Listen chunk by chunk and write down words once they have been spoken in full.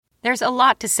There's a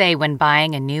lot to say when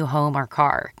buying a new home or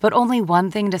car, but only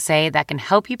one thing to say that can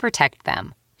help you protect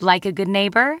them. Like a good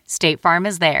neighbor, State Farm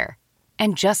is there.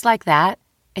 And just like that,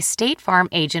 a State Farm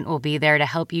agent will be there to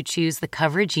help you choose the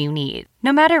coverage you need,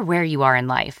 no matter where you are in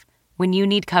life. When you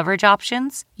need coverage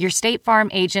options, your State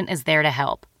Farm agent is there to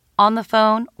help, on the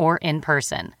phone or in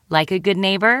person. Like a good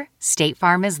neighbor, State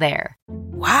Farm is there.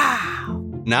 Wow.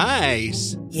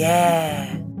 Nice.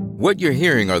 Yeah. What you're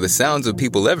hearing are the sounds of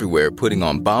people everywhere putting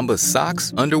on Bombas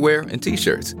socks, underwear, and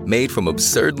T-shirts made from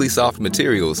absurdly soft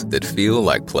materials that feel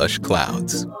like plush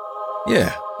clouds.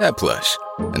 Yeah, that plush.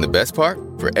 And the best part?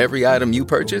 For every item you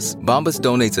purchase, Bombas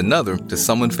donates another to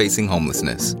someone facing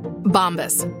homelessness.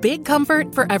 Bombas. Big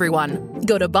comfort for everyone.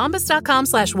 Go to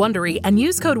bombas.com/Wondery and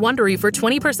use code Wondery for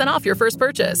 20% off your first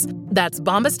purchase. That's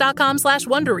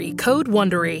bombas.com/Wondery, code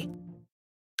Wondery.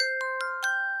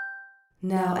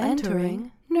 Now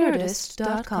entering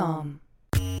Nerdist.com.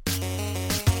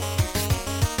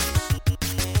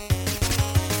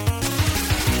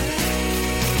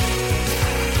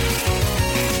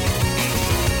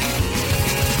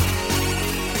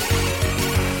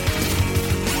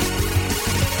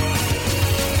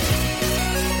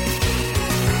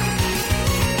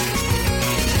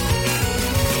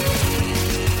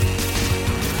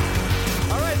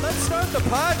 All right, let's start the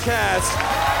podcast.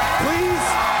 Please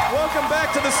welcome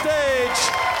back to the stage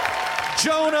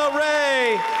Jonah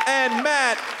Ray and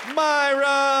Matt Myra.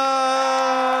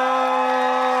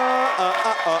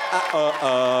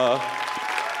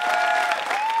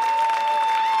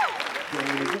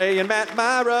 Ray and Matt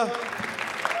Myra.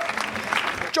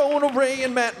 Jonah Ray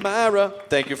and Matt Myra.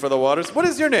 Thank you for the waters. What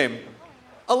is your name?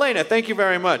 Elena, thank you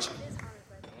very much.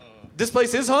 This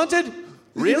place is haunted?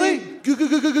 Really?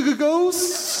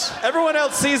 Ghosts? Everyone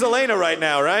else sees Elena right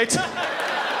now, right?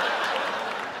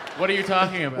 What are you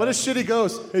talking about? What a shitty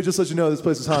ghost. Hey, just let you know, this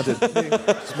place is haunted.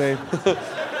 It's me.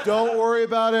 Don't worry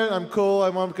about it. I'm cool.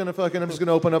 I'm just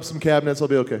gonna open up some cabinets. I'll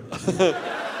be okay.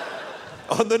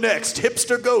 On the next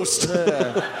hipster ghost.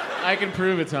 Yeah. I can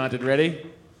prove it's haunted. Ready?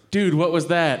 Dude, what was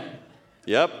that?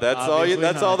 Yep, that's Obviously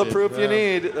all the haunted. proof you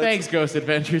need. Thanks, Ghost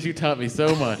Adventures. You taught me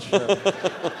so much.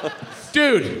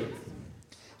 Dude.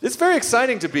 It's very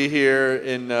exciting to be here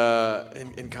in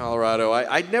Colorado.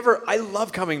 I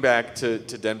love coming back to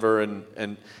Denver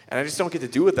and I just don't get to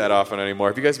do it that often anymore.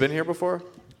 Have you guys been here before?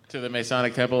 To the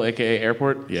Masonic Temple, a.k.a.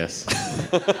 airport? Yes.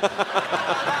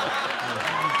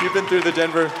 You've been through the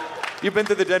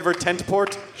Denver tent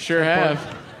port? Sure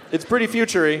have. It's pretty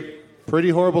futury.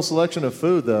 Pretty horrible selection of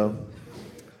food, though.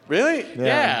 Really?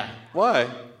 Yeah. Why?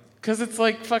 Because it's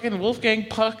like fucking Wolfgang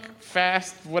Puck,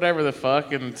 Fast, whatever the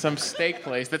fuck, and some steak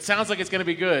place that sounds like it's going to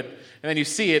be good. And then you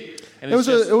see it, and it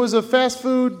was a fast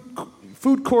food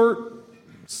court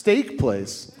steak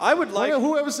place. I would like...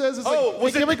 Whoever says it's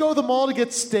can we go to the mall to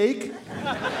get steak?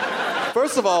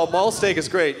 First of all, mall steak is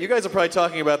great. You guys are probably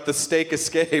talking about the Steak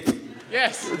Escape.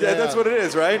 Yes. Yeah, that's what it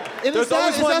is, right? And is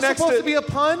that supposed to be a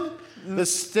pun? The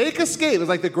Steak Escape is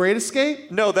like the Great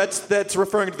Escape? No, that's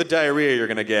referring to the diarrhea you're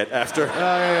going to get after. Oh,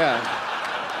 yeah.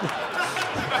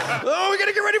 Oh, we got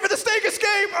to get ready for the Steak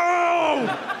Escape! Oh!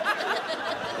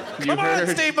 Come on,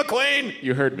 Steve McQueen!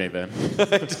 You heard me then.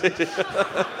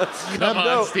 Come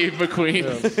on, Steve McQueen.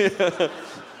 Yeah.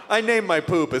 I name my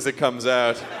poop as it comes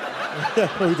out.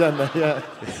 Yeah, we've done that, yeah.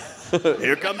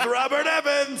 Here comes Robert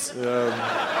Evans!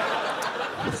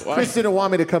 Chris didn't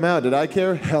want me to come out. Did I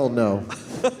care? Hell no.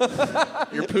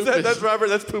 Your poop That's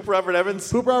Poop Robert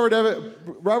Evans?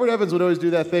 Robert Evans would always do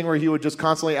that thing where he would just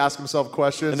constantly ask himself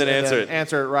questions and then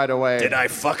answer it right away. Did I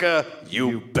fuck her?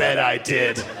 You bet I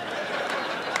did.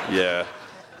 Yeah.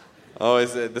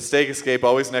 Always the Steak Escape,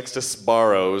 always next to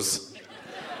Sbarro's.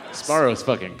 Sbarro's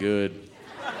fucking good.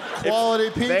 Quality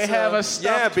pizza. They have a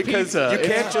stuffed because pizza. You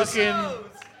can't just...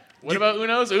 What about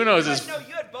Uno's? Uno's is... No,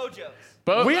 you had Bojo's.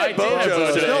 We had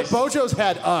Bojo's today. No, Bojo's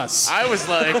had us. I was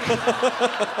like...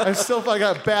 I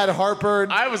got bad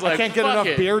heartburn. I was like, I can't get enough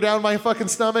beer down my fucking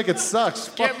stomach. It sucks.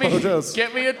 Fuck Bojo's.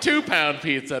 Get me a 2-pound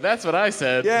pizza. That's what I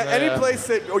said. Yeah, any place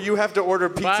that you have to order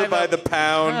pizza by the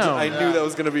pound. I knew that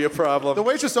was going to be a problem. The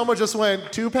waitress almost just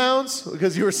went 2 pounds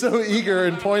because you were so eager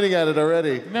and pointing at it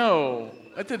already. No,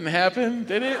 that didn't happen,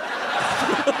 did it?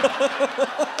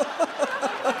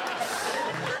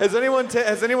 Has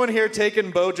anyone here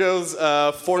taken Bojo's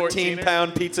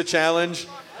 14-pound pizza challenge?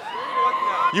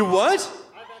 You what?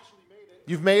 I've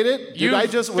actually made it. You've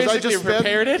made it? Was I just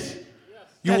prepared it?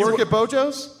 You work at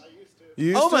Bojo's? I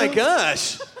used to. Oh my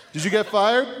gosh! Did you get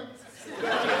fired?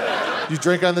 You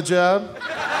drink on the job?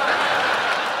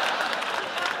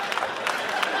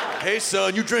 Hey,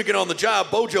 son, you drinking on the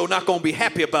job. Bojo not gonna be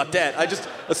happy about that. I just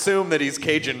assume that he's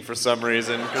Cajun for some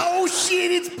reason. Oh, shit,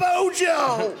 it's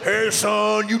Bojo. Hey,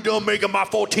 son, you done making my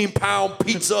 14-pound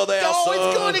pizza there, son.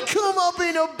 It's going to come up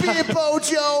in a bit,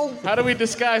 Bojo. How do we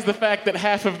disguise the fact that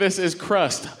half of this is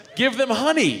crust? Give them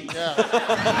honey.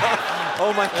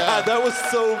 Oh, my God, that was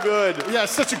so good. Yeah,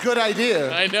 such a good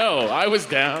idea. I know. I was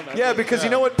down. Yeah, because you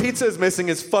know what pizza is missing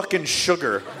is fucking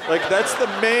sugar. Like, that's the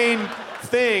main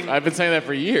thing. I've been saying that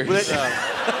for years.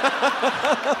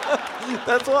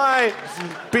 That's why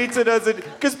pizza doesn't...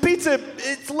 Because pizza,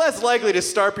 it's less likely to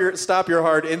stop your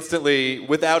heart instantly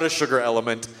without a sugar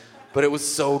element. But it was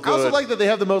so good. I also like that they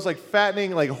have the most like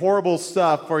fattening, like horrible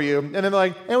stuff for you, and then they're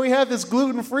like, and we have this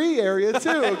gluten-free area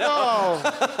too. Oh,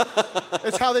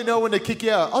 it's how they know when to kick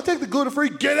you out. I'll take the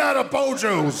gluten-free. Get out of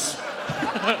Bojo's.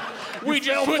 We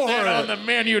just put that on the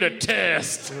menu to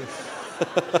test.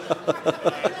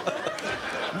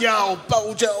 Yo,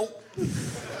 Bojo.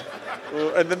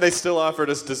 And then they still offered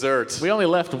us dessert. We only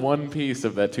left one piece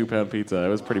of that 2-pound pizza. I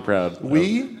was pretty proud.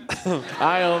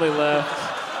 I only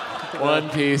left one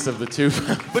piece of the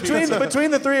 2-pound pizza.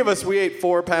 Between the three of us, we ate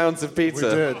 4 pounds of pizza.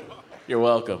 We did. You're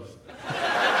welcome.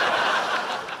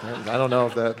 I don't know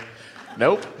if that...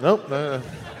 Nope.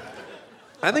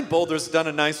 I think Boulder's done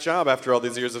a nice job after all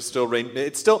these years of still rain.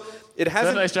 It hasn't... Done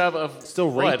a nice job of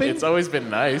still what? raping? It's always been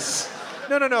nice.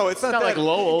 No. It's not Not that. like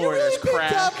Lowell You where really there's picked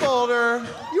crack. up, Boulder.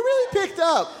 You really picked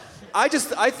up. I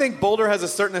think Boulder has a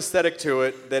certain aesthetic to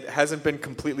it that hasn't been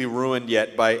completely ruined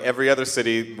yet by every other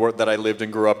city that I lived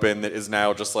and grew up in that is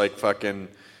now just like fucking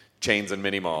chains and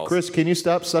mini malls. Chris, can you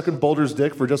stop sucking Boulder's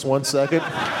dick for just 1 second?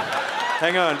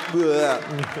 Hang on.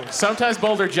 Sometimes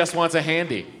Boulder just wants a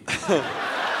handy.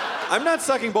 I'm not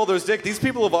sucking Boulder's dick. These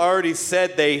people have already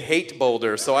said they hate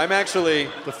Boulder, so I'm actually...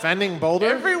 Defending Boulder?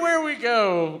 Everywhere we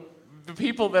go, the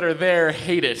people that are there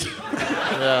hate it.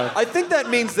 I think that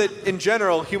means that, in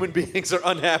general, human beings are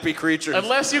unhappy creatures.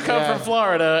 Unless you come from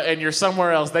Florida and you're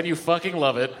somewhere else, then you fucking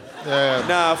love it. Yeah.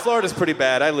 Nah, Florida's pretty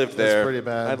bad. I lived there. It's pretty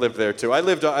bad. I lived there, too. I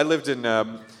lived in...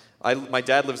 my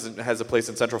dad has a place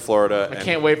in Central Florida. I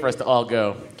can't wait for us to all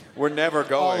go. We're never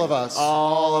going. All of us.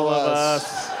 All of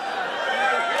us.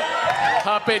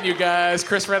 Hop in, you guys.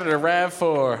 Chris rented a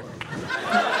RAV4.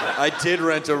 I did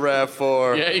rent a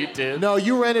RAV4. Yeah, you did. No,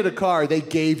 you rented a car. They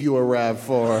gave you a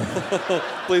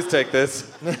RAV4. Please take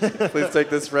this. Please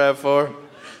take this RAV4.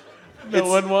 No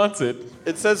one wants it.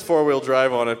 It says 4-wheel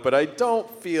drive on it, but I don't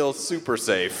feel super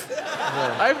safe.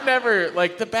 I've never,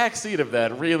 the back seat of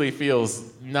that really feels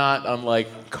not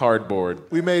unlike cardboard.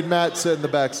 We made Matt sit in the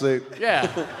back seat.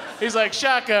 Yeah. He's like,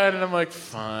 shotgun, and I'm like,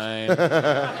 fine.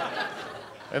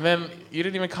 And then you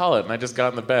didn't even call it, and I just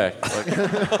got in the back. Like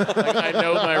I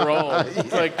know my role.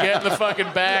 It's like, get in the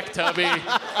fucking back, Tubby.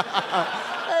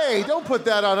 Hey, don't put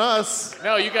that on us.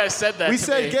 No, you guys said that We to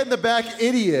said me. get in the back,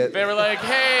 idiot. They were like,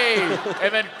 hey.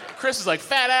 And then Chris was like,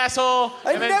 fat asshole.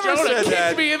 I and then never Jonah said kicked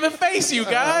that. me in the face, you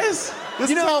guys. This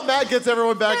is how Matt gets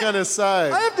everyone back on his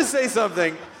side. I have to say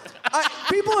something.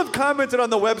 People have commented on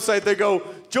the website, they go,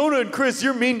 Jonah and Chris,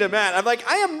 you're mean to Matt. I'm like,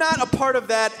 I am not a part of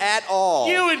that at all.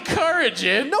 You encourage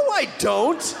it. No, I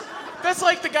don't. That's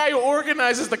like the guy who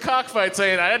organizes the cockfight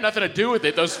saying, I had nothing to do with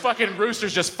it. Those fucking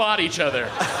roosters just fought each other.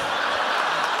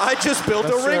 I just built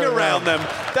That's a ring right, around yeah. them.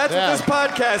 That's Yeah. what this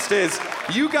podcast is.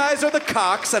 You guys are the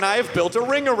cocks, and I have built a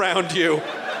ring around you.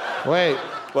 Wait.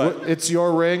 What? It's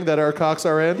your ring that our cocks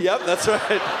are in? Yep, that's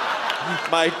right.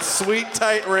 My sweet,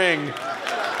 tight ring.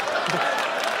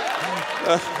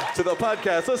 To the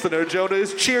podcast listener, Jonah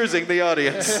is cheersing the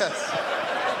audience.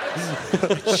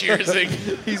 Cheersing.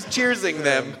 He's cheersing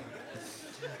them.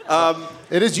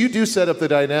 It is. You do set up the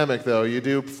dynamic, though. You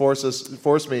do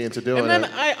force me into doing And then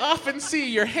it. I often see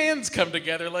your hands come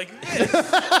together like this.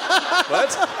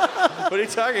 What? What are you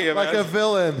talking about? Like a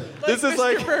villain. This is Mr.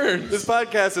 like Burns. this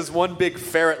podcast is one big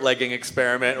ferret legging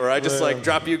experiment where I just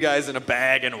drop you guys in a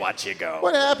bag and watch you go.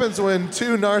 What happens when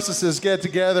two narcissists get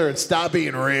together and stop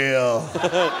being real?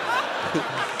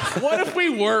 What if we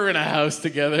were in a house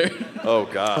together? Oh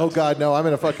God. Oh God, no! I'm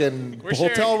in a fucking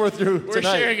hotel room through We're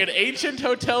tonight. sharing an ancient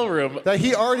hotel room. That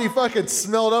he already fucking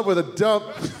smelled up with a dump.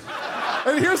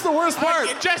 And here's the worst part.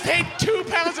 I just ate 2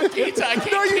 pounds of pizza. I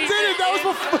can't No, you keep didn't. it That was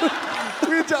in. before.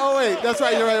 Oh wait, that's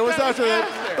right. You're right. It was That was after that.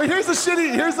 after. But here's the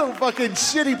fucking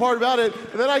shitty part about it.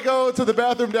 And then I go to the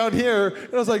bathroom down here,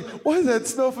 and I was like, "Why does that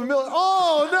smell familiar?"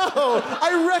 Oh no!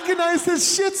 I recognize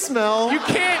his shit smell. You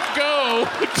can't go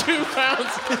 2 pounds.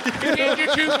 You can't do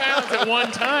 2 pounds at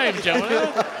one time,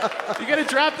 Jonah. You gotta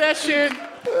drop that shit.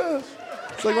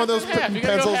 It's like one of those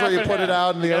pencils where you put it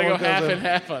out and the other one goes half in. and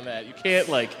half on that. You can't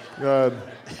God.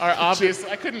 our obvious.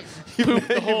 I couldn't poop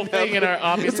the whole thing in our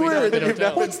obviously haunted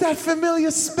hotel. What's that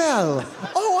familiar smell?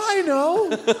 Oh, I know.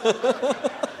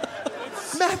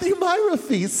 Matthew Myra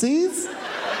feces.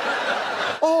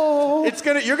 Oh. It's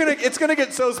gonna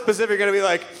get so specific. You're gonna be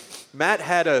like, Matt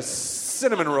had a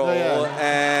cinnamon roll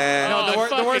and. No,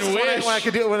 The worst is when I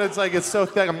could do it when it's like it's so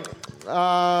thick.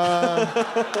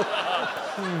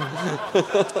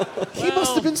 He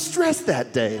must have been stressed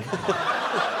that day.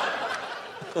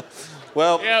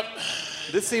 Well, Yep.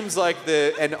 this seems like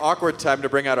an awkward time to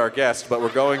bring out our guest, but we're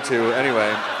going to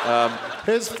anyway.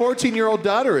 His 14-year-old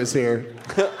daughter is here.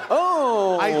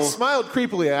 Oh. I smiled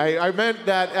creepily. I meant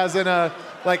that as in a,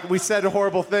 like we said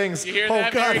horrible things. You hear Oh,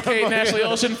 that, God, Mary Kate and Ashley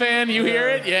Olsen fan? You hear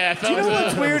it? Yeah. Do you know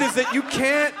what's weird is that you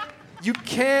can't.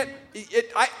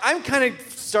 I'm kind of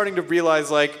starting to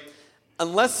realize, like,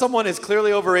 unless someone is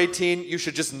clearly over 18, you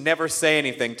should just never say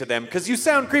anything to them because you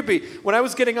sound creepy. When I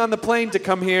was getting on the plane to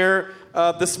come here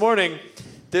this morning,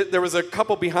 there was a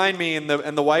couple behind me, and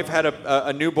the wife had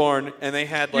a newborn, and they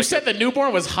had like. You said the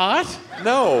newborn was hot?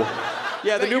 No.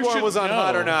 Yeah, the That you newborn should was on know.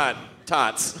 Hot or Not.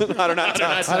 Tots. Hot or Not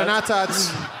Tots. I don't know,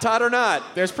 Tots. Tot or Not.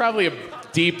 There's probably a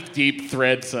deep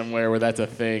thread somewhere where that's a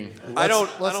thing.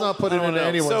 Let's not put it into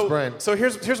anyone's brain. So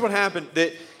here's what happened.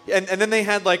 And then they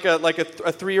had like a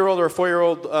 3-year-old or a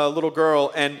 4-year-old little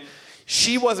girl, and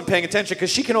she wasn't paying attention because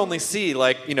she can only see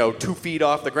 2 feet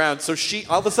off the ground. So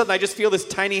all of a sudden I just feel this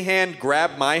tiny hand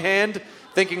grab my hand,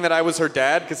 thinking that I was her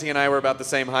dad because he and I were about the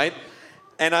same height.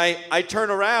 And I turn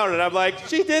around and I'm like,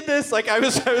 she did this. Like I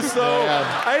was so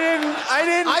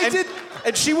I didn't.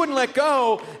 And she wouldn't let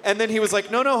go. And then he was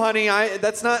like, no, honey,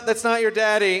 that's not your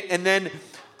daddy. And then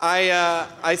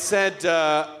I said.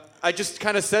 I just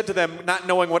kind of said to them, not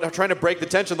knowing what, trying to break the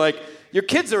tension, like, your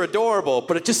kids are adorable,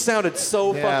 but it just sounded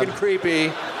so fucking creepy.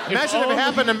 Imagine if it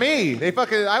happened to me.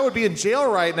 I would be in jail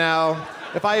right now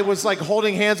if I was like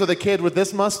holding hands with a kid with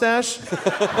this mustache.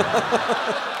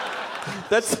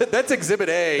 That's Exhibit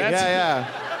A. Yeah.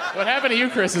 What happened to you,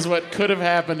 Chris, is what could have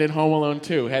happened in Home Alone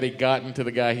 2. Had he gotten to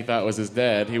the guy he thought was his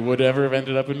dad, he would never have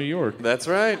ended up in New York. That's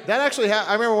right. That actually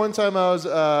I remember one time I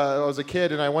was a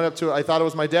kid and I went up to, I thought it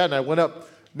was my dad, and I went up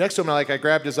next to him, and I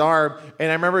grabbed his arm, and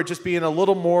I remember it just being a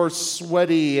little more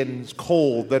sweaty and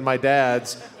cold than my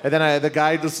dad's. And then the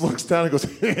guy just looks down and goes,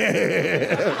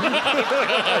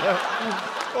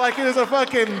 like it was a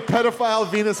fucking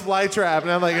pedophile Venus flytrap.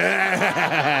 And I'm like,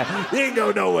 he ain't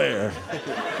go nowhere.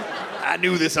 I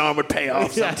knew this arm would pay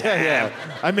off sometime. Yeah.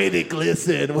 I made it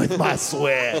glisten with my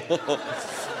sweat.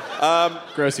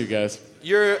 Gross, you guys.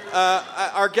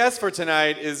 Our guest for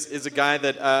tonight is a guy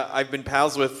that I've been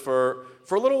pals with for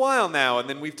a little while now, and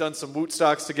then we've done some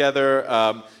Wootstocks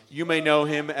together. You may know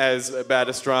him as Bad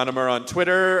Astronomer on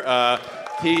Twitter.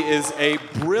 He is a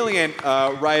brilliant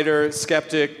writer,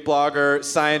 skeptic, blogger,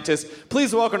 scientist.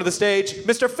 Please welcome to the stage,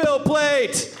 Mr. Phil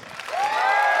Plait.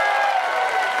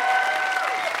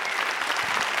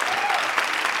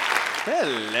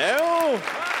 Hello.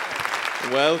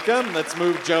 Welcome. Let's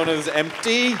move Jonah's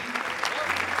empty.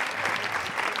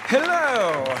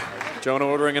 Hello. Jonah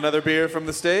ordering another beer from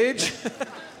the stage.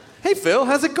 Hey, Phil,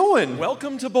 how's it going?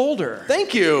 Welcome to Boulder.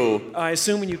 Thank you. I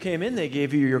assume when you came in, they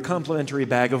gave you your complimentary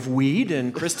bag of weed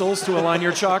and crystals to align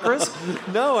your chakras?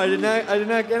 No, I did not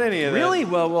get any of that. Really?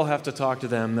 Well, we'll have to talk to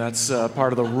them. That's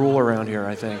part of the rule around here,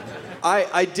 I think.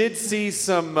 I did see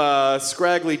some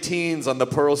scraggly teens on the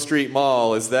Pearl Street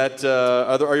Mall. Is that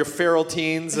are your feral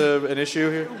teens an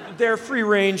issue here? They're free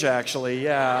range, actually.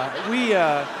 Yeah,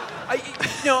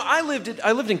 I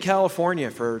lived in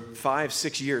California for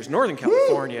 5-6 years, Northern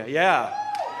California. Woo! Yeah.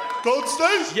 Gold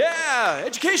State? Yeah,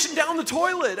 education down the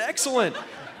toilet, excellent.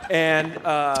 And this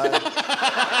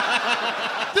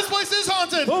place is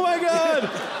haunted. Oh my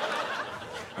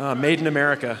God. Made in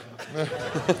America.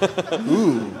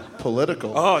 Ooh,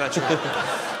 political. Oh, that's right.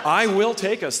 I will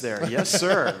take us there. Yes,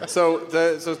 sir. So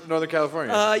Northern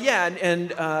California.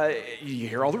 And you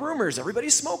hear all the rumors.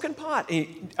 Everybody's smoking pot.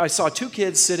 And I saw 2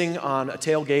 kids sitting on a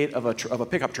tailgate of a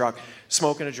pickup truck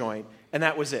smoking a joint, and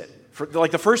that was it. For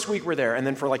the first week we're there, and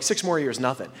then for 6 more years,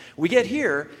 nothing. We get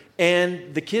here,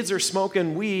 and the kids are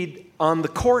smoking weed on the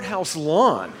courthouse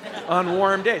lawn on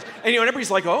warm days. And everybody's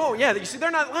like, oh, yeah, you see,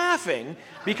 they're not laughing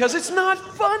because it's not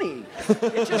funny.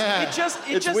 It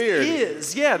just weird.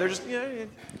 is. Yeah, they're just...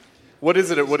 What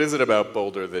is it about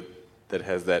Boulder that that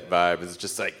has that vibe. It's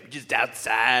just like just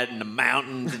outside in the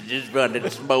mountains and just running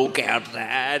smoke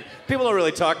outside. People don't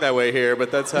really talk that way here,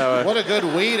 but that's how. What a good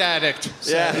weed addict.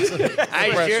 Yeah.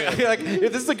 I sure, like,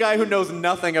 if this is a guy who knows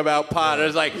nothing about pot,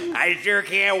 it's like, I sure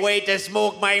can't wait to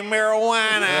smoke my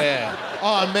marijuana. Yeah.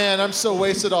 Oh man, I'm so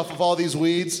wasted off of all these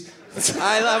weeds.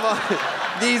 I love all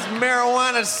these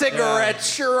marijuana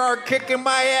cigarettes. Sure are kicking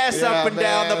my ass up and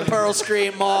down the Pearl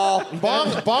Street Mall.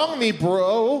 Bong me,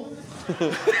 bro.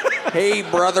 Hey,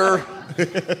 brother.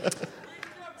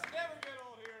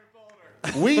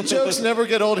 Weed jokes never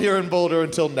get old here in Boulder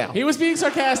until now. He was being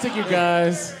sarcastic, you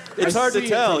guys. It's hard to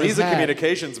tell. He's a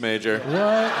communications major. What?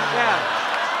 Yeah.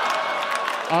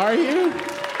 Are you?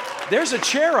 There's a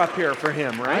chair up here for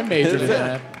him, right? I majored in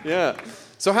that. Yeah.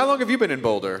 So how long have you been in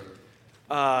Boulder?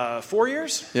 4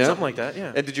 years? Yeah? Something like that,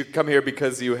 yeah. And did you come here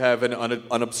because you have an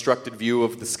unobstructed view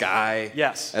of the sky?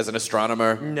 Yes. As an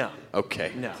astronomer? No.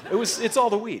 Okay. No. It's all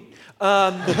the weed.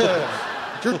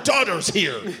 Your daughter's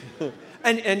here.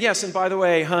 And yes, and by the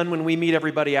way, hun, when we meet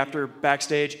everybody after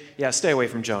backstage, yeah, stay away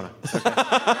from Jonah. Okay.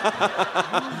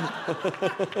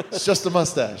 It's just a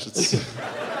mustache.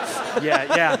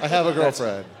 Yeah. I have a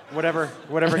girlfriend. Whatever.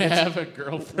 I have a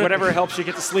girlfriend. Whatever helps you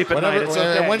get to sleep at night. It's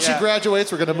okay. And when she graduates,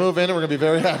 we're going to move in and we're going to be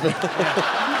very happy.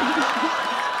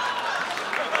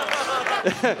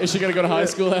 Is she going to go to high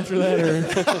school after that? Or?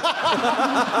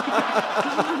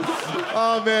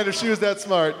 Oh, man, if she was that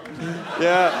smart.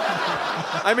 Yeah.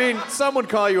 I mean, some would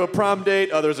call you a prom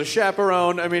date, others a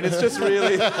chaperone. I mean, it's just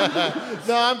really... No,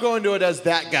 I'm going to it as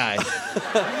that guy.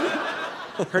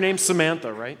 Her name's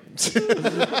Samantha, right?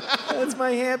 That's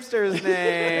my hamster's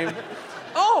name.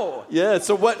 Oh! Yeah,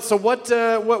 so what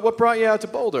brought you out to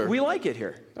Boulder? We like it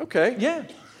here. Okay. Yeah.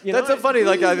 That's so funny.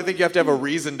 Like, I think you have to have a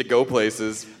reason to go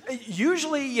places.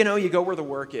 Usually, you go where the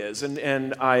work is.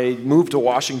 And I moved to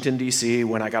Washington, D.C.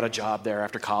 when I got a job there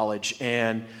after college.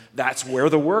 And that's where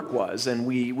the work was. And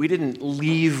we didn't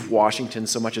leave Washington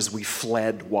so much as we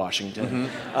fled Washington.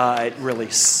 Mm-hmm. It really,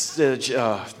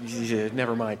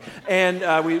 never mind.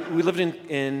 And we lived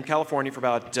in California for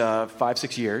about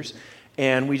 5-6 years.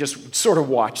 And we just sort of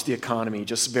watched the economy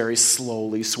just very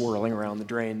slowly swirling around the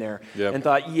drain there. Yep. And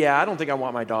thought, I don't think I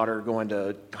want my daughter going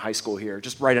to high school here.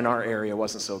 Just right in our area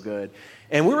wasn't so good.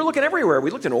 And we were looking everywhere.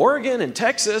 We looked in Oregon and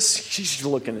Texas. She's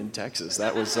looking in Texas.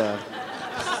 That was, that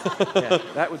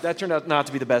turned out not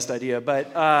to be the best idea.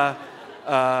 But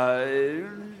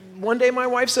one day my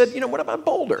wife said, what about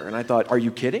Boulder? And I thought, are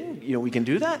you kidding? We can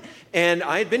do that? And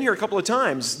I had been here a couple of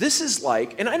times. This is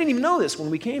like, and I didn't even know this when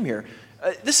we came here,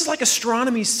 this is like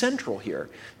astronomy central here.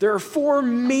 There are 4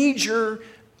 major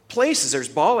places. There's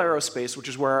Ball Aerospace, which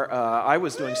is where I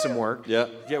was doing some work. Yeah.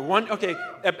 Yeah. Okay.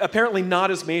 Apparently not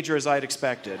as major as I'd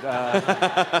expected.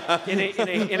 In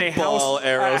a house. Ball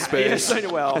Aerospace. Yes, I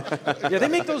know. Well, yeah, they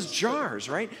make those jars,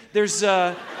 right? There's.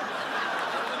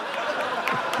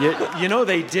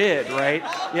 They did, right?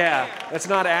 Yeah, that's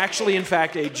not actually, in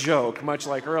fact, a joke, much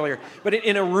like earlier. But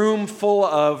in a room full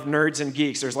of nerds and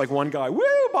geeks, there's like one guy, woo,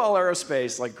 Ball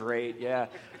Aerospace, like great, yeah.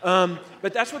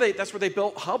 But that's where they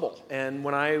built Hubble. And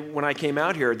when I came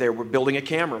out here, they were building a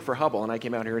camera for Hubble, and I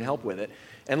came out here and helped with it,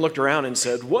 and looked around and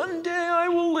said, one day I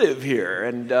will live here.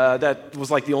 And that was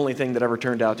like the only thing that ever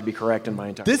turned out to be correct in my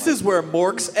entire life. This is where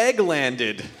Mork's egg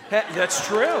landed. That's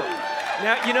true.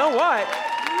 Now, you know what?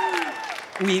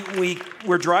 We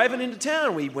were driving into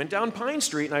town. We went down Pine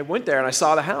Street, and I went there, and I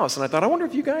saw the house, and I thought, I wonder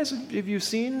if you guys, have you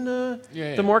seen the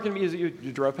Mork and you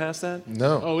drove past that?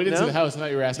 No. Oh, we didn't see the house. I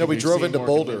thought you were asking. No, we drove into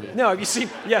Boulder. No, have you seen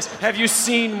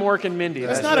Mork and Mindy?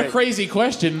 That's not a crazy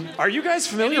question. Are you guys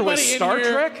familiar with Star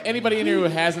Trek? Anybody in here who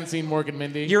hasn't seen Mork and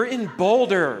Mindy? You're in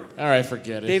Boulder. All right,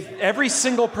 forget it. Every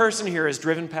single person here has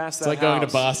driven past that house. It's like going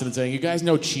to Boston and saying, you guys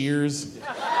know Cheers?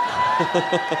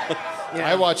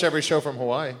 I watch every show from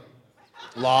Hawaii.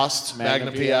 Lost,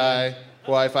 Magnum P.I.,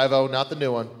 Hawaii Five-0, not the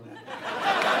new one.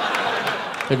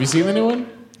 Have you seen the new one?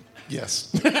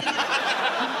 Yes.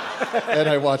 And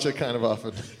I watch it kind of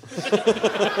often.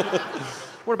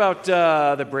 What about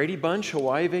the Brady Bunch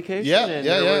Hawaii Vacation? Yeah.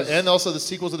 And also the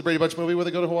sequels of the Brady Bunch movie where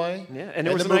they go to Hawaii. Yeah, and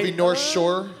the movie North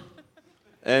Shore.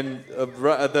 And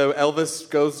the Elvis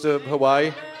goes to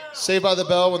Hawaii. Saved by the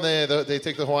Bell when they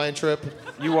take the Hawaiian trip.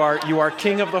 You are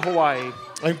king of the Hawaii.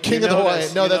 I'm king of the Hawaii.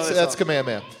 No, that's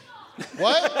Kamehameha.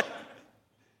 What?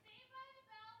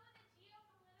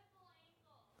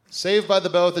 Saved by the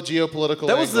Bell with a geopolitical angle.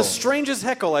 That was the strangest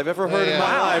heckle I've ever heard in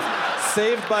my life.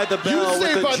 Saved by the Bell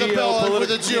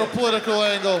with a geopolitical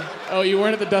angle. Oh, you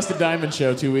weren't at the Dusted Diamond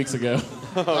show 2 weeks ago.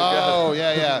 Oh,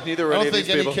 yeah. Neither were I any don't of think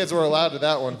these any people. kids were allowed to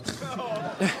that one.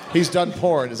 He's done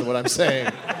porn, is what I'm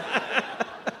saying.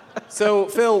 So,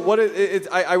 Phil,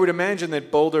 I would imagine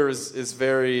that Boulder is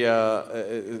very.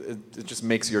 It just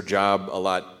makes your job a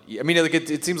lot. I mean, like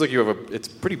it seems like you have it's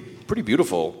pretty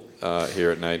beautiful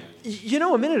here at night. You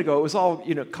know, a minute ago it was all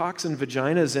cocks and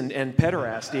vaginas and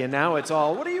pederasty, and now it's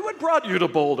all what brought you to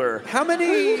Boulder? How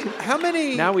many?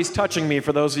 Now he's touching me.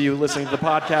 For those of you listening to the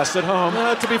podcast at home,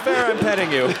 to be fair, I'm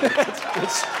petting you.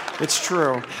 it's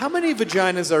true. How many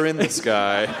vaginas are in the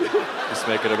sky? Just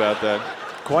make it about that.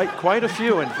 Quite a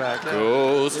few, in fact.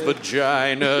 Ghost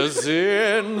vaginas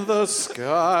in the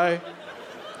sky.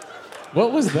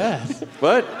 What was that?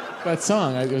 What? That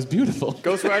song. It was beautiful.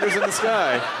 Ghost Riders in the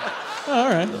Sky. Oh, all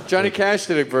right. Johnny Cash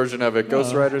did a version of it.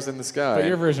 Ghost Riders in the Sky. But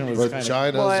your version was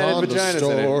Vaginas on the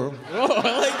storm. Oh,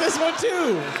 I like this one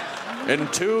too.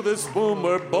 Into this womb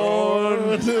we're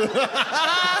born.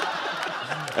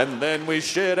 And then we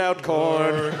shit out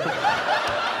corn.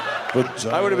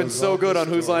 I would have been so good on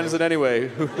Whose Line Is It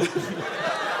Anyway?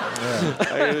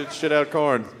 I shit out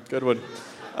corn. Good one.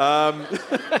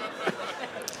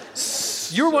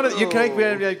 You were one of can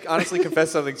I honestly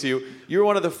confess something to you? You were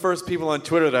one of the first people on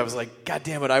Twitter that I was like, God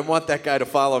damn it, I want that guy to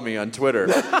follow me on Twitter.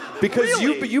 Because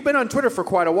you've been on Twitter for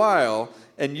quite a while,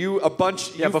 and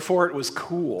before it was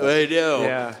cool. I know.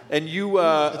 Yeah. And you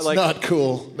It's not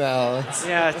cool now.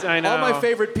 Yeah, I know. All my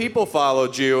favorite people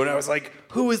followed you, and I was like,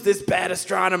 who is this Bad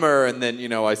Astronomer? And then,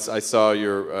 I saw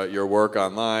your work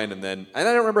online, and I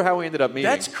don't remember how we ended up meeting.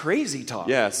 That's crazy talk.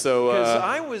 Yeah, so... Because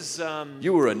I was...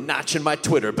 you were a notch in my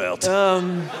Twitter belt.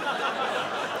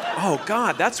 Oh,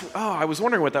 God, I was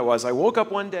wondering what that was. I woke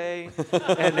up one day,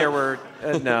 and there were...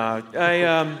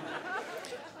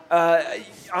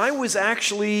 I was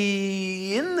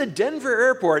actually in the Denver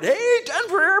airport. Hey,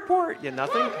 Denver airport! Yeah,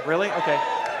 nothing? Really? Okay.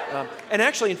 And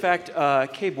actually, in fact,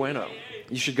 Que Bueno.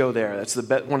 You should go there. That's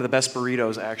one of the best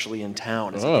burritos actually in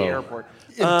town. Is at the airport.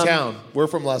 In town. We're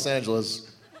from Los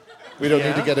Angeles. We don't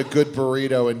need to get a good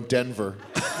burrito in Denver.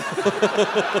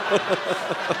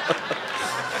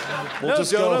 We'll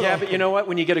just go. Yeah, but you know what?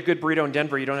 When you get a good burrito in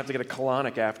Denver, you don't have to get a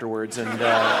colonic afterwards. And boom!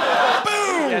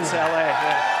 It's LA.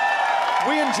 Yeah.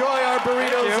 We enjoy our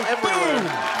burritos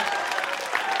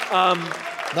everywhere.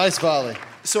 Nice volley.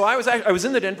 So I was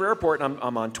in the Denver airport, and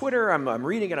I'm on Twitter. I'm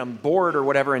reading it. I'm bored or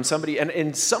whatever, and somebody,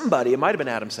 it might have been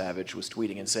Adam Savage, was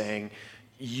tweeting and saying,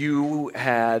 you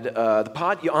had on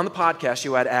the podcast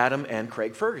you had Adam and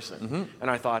Craig Ferguson, mm-hmm. and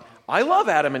I thought, I love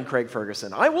Adam and Craig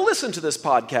Ferguson. I will listen to this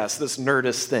podcast, this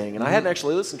Nerdist thing, and I hadn't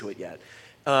actually listened to it yet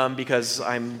because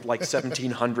I'm like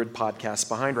 1,700 podcasts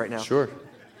behind right now. Sure.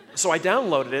 So I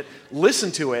downloaded it,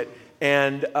 listened to it.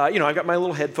 And, I got my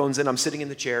little headphones in. I'm sitting in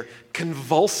the chair,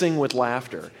 convulsing with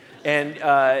laughter. And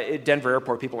at Denver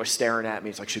Airport, people are staring at me.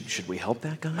 It's like, should we help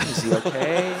that guy? Is he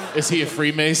okay? Is he a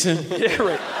Freemason? Yeah,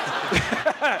 right.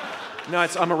 No,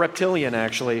 I'm a reptilian,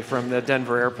 actually, from the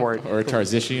Denver Airport. Or a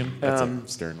Tarzishian? That's a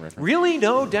Stern reference. Really?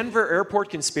 No Denver Airport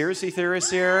conspiracy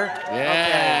theorists here?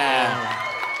 Yeah. Okay.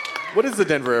 What is the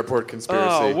Denver Airport conspiracy?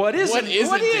 Oh, what isn't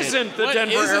the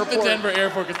Denver Airport? The Denver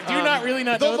Airport? Do you not really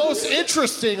not know the most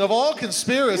interesting of all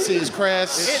conspiracies,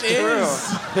 Chris. It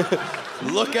is.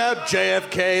 Look out,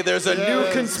 JFK. There's a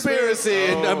new conspiracy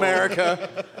in America.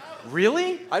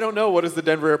 Really? I don't know. What is the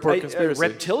Denver Airport conspiracy?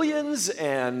 Reptilians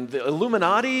and the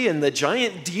Illuminati and the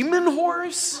giant demon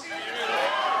horse?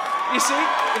 You see?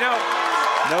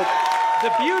 Nope.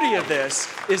 The beauty of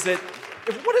this is that,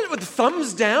 what is it with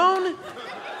thumbs down?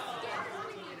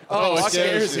 Oh, it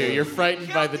scares you. You're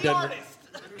frightened by the Denver.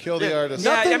 Kill the artist.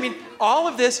 Yeah, I mean, all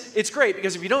of this, it's great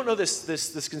because if you don't know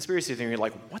this conspiracy thing, you're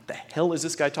like, what the hell is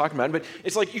this guy talking about? But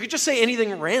it's like you could just say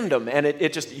anything random and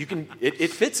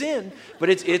it fits in, but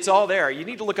it's all there. You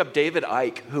need to look up David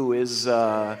Icke, who is,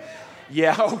 oh,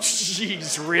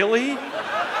 jeez, really?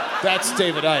 That's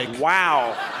David Icke.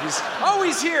 Wow.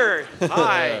 He's here.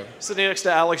 Hi. Sitting next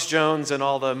to Alex Jones and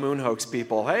all the moon hoax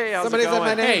people. Hey, how's Somebody it going?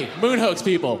 said my name. Hey, moon hoax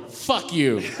people, fuck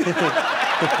you.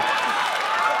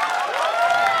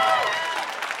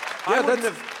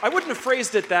 I wouldn't have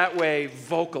phrased it that way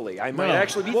vocally. I might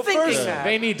actually be thinking that.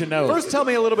 They need to know. First, tell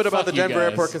me a little bit about the Denver guys.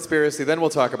 Airport conspiracy, then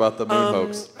we'll talk about the moon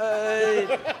hoax.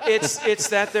 It's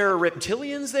that there are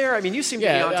reptilians there. I mean, you seem to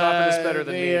be on top of this better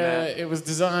than me, Matt. It was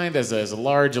designed as a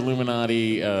large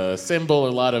Illuminati symbol, a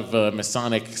lot of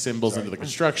Masonic symbols into the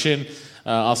construction.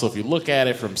 Also, if you look at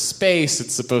it from space,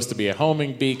 it's supposed to be a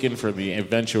homing beacon for the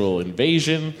eventual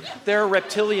invasion. There are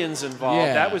reptilians involved.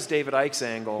 Yeah. That was David Icke's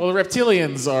angle. Well, the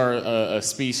reptilians are a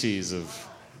species of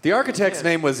The architect's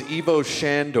name was Ivo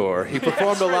Shandor. He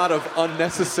performed a lot of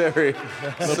unnecessary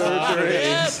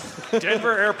surgeries.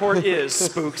 Denver Airport is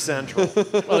Spook Central.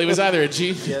 Well, he was either a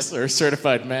genius or a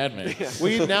certified madman.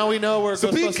 Now we know where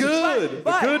So be good.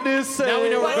 The good news says. Now we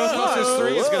know where Ghostbusters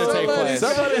 3 is going to take place.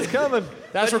 Somebody's coming.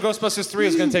 That's where Ghostbusters 3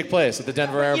 is going to take place, at the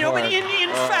Denver Airport. But in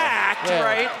fact,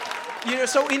 right?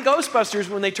 So in Ghostbusters,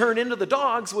 when they turn into the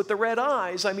dogs with the red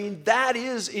eyes, I mean, that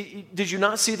is. Did you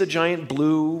not see the giant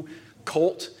blue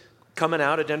Colt coming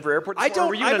out of Denver Airport? I don't. Or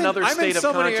were you in another I'm state in of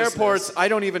so many consciousness? airports. I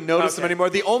don't even notice them anymore.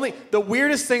 The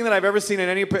weirdest thing that I've ever seen in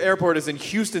any airport is in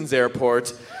Houston's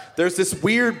airport. There's this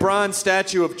weird bronze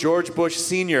statue of George Bush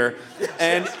Sr.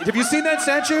 And have you seen that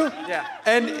statue? Yeah.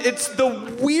 And it's the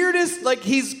weirdest. Like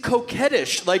he's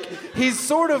coquettish. Like he's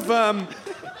sort of.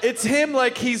 It's him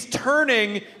like he's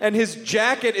turning and his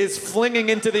jacket is flinging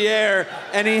into the air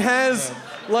and he has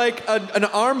like an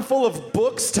armful of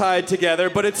books tied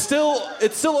together, but it's still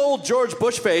old George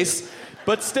Bush face,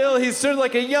 but still he's sort of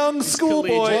like a young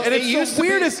schoolboy, and it's the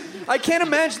weirdest. I can't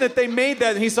imagine that they made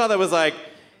that and he saw that was like,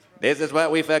 this is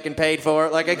what we fucking paid for.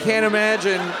 Like I can't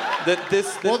imagine that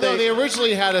this. They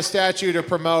originally had a statue to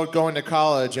promote going to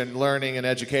college and learning and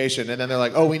education, and then they're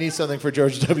like, "Oh, we need something for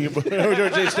George H.W.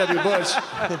 Bush.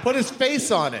 Put his face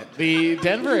on it." The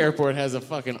Denver airport has a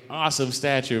fucking awesome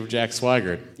statue of Jack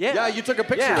Swigert. Yeah, you took a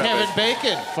picture of it. Kevin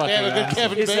Bacon. They have a good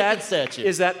Kevin Bacon statue.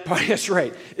 Is that that's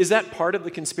right? Is that part of the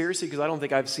conspiracy? Because I don't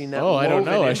think I've seen that. Oh, I don't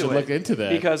know. I into should it. look into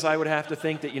that. Because I would have to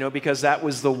think that because that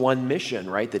was the one mission,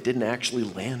 right, that didn't actually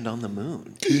land on the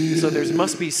moon. So there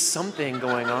must be something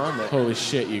going on there. Holy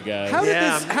shit, you guys. How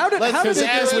did Because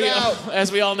this?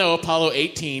 as we all know, Apollo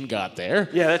 18 got there.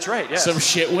 Yeah, that's right. Yeah. Some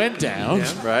shit went down.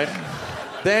 Yeah, right.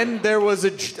 Then there was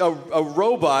a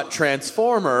robot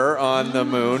transformer on the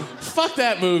moon. Fuck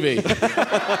that movie.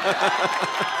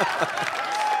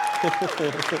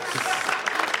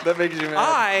 That makes you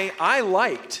mad. I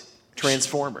liked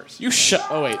Transformers.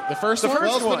 Oh wait, the first one.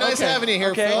 Well, it's been nice having you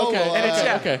here, Phil. Okay. And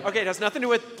it's okay. It has nothing to do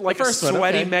with like The a first one,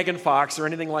 sweaty okay. Megan Fox or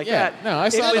anything like Yeah, that. no, I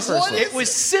saw the first one. It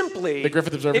was simply The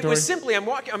Griffith Observatory? It was simply I'm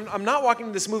not walking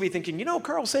into this movie thinking,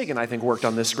 Carl Sagan I think worked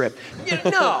on this script.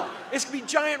 No, it's gonna be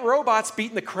giant robots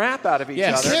beating the crap out of each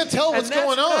Yes. other. You can't tell what's and that's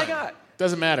going what on. I got.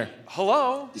 Doesn't matter.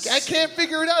 Hello. I can't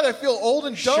figure it out. I feel old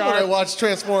and dumb when I watch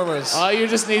Transformers. You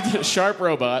just need a sharp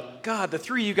robot. God, the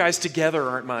three of you guys together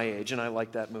aren't my age, and I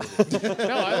like that movie.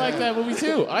 No, I like that movie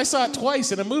too. I saw it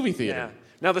twice in a movie theater. Yeah.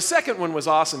 Now the second one was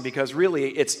awesome because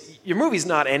really, your movie's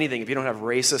not anything if you don't have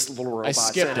racist little robots. I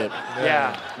skipped in it.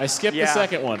 Yeah. I skipped the Yeah.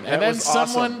 second one, That and then was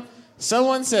awesome.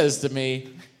 someone says to me,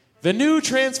 the new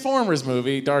Transformers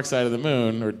movie, Dark Side of the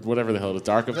Moon, or whatever the hell it is,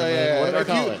 Dark of the Moon, what do they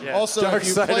call it? Yeah. Also, Dark if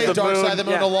you Side play of the Dark Moon. Side of the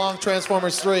Moon Yeah. along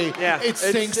Transformers 3, Yeah. it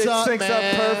syncs up, syncs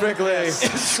man. up perfectly.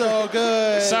 It's so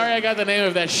good. Sorry, I got the name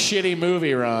of that shitty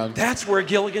movie wrong. That's where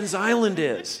Gilligan's Island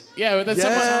is. Yeah, but that's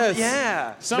Yes.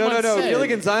 Yeah. someone No. said-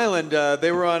 Gilligan's Island.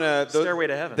 They were on a Stairway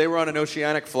to Heaven. They were on an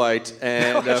oceanic flight,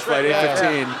 and That's Flight right, yeah.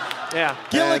 815. Yeah.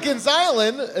 Gilligan's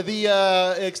Island,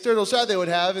 the external shot they would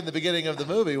have in the beginning of the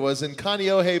movie was in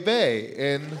Kaneohe Bay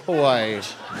in Hawaii.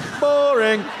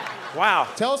 Boring. Wow.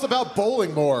 Tell us about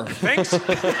bowling more. Thanks.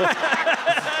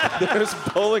 There's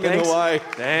bowling in Hawaii.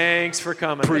 Thanks for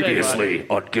coming. Previously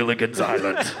on Gilligan's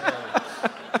Island.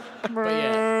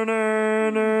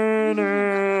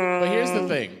 But here's the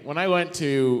thing. When I went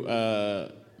to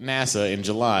NASA in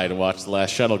July to watch the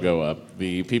last shuttle go up,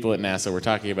 the people at NASA were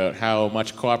talking about how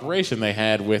much cooperation they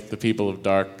had with the people of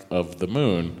Dark of the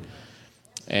Moon.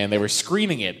 And they were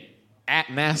screening it at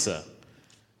NASA.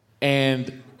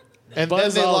 And And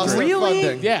Buzz then they lost Aldrin- their Really?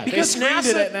 funding. Yeah, Because they screened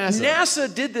it at NASA.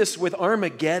 NASA did this with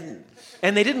Armageddon,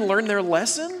 and they didn't learn their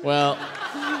lesson? Well,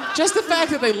 just the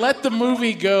fact that they let the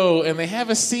movie go and they have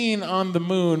a scene on the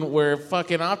moon where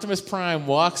fucking Optimus Prime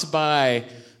walks by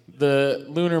the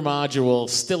lunar module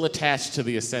still attached to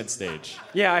the ascent stage.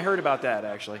 Yeah, I heard about that,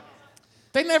 actually.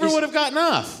 They never would have gotten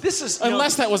off. This is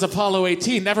unless that was Apollo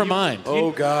 18. Never mind.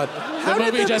 Oh God. The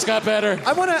movie just got better.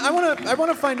 I want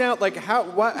to find out like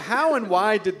how and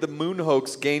why did the moon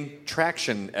hoax gain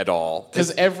traction at all?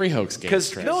 Because every hoax gains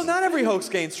traction. No, not every hoax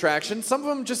gains traction. Some of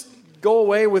them just go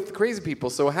away with crazy people.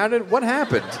 So what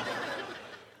happened?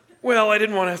 Well, I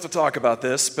didn't want to have to talk about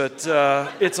this, but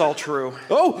it's all true.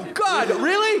 Oh God,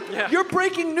 really? Yeah. You're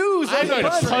breaking news. I'm going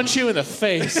to punch you in the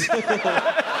face.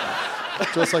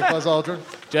 Just like Buzz Aldrin.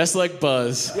 Just like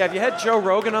Buzz. Yeah, have you had Joe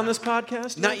Rogan on this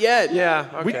podcast? Not yet.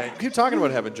 Yeah, We okay. keep talking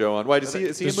about having Joe on. Why is he a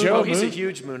Does moon Joe- hoax? He's a Moon?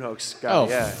 huge moon hoax guy. Oh,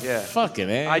 yeah. fucking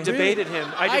A. I debated him.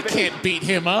 I can't beat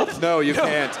him up. No, you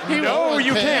can't. No,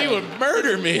 you can't. He would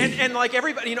murder me. And like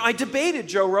everybody, I debated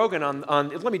Joe Rogan on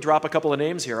let me drop a couple of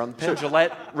names here, on the Penn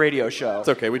Jillette radio show. It's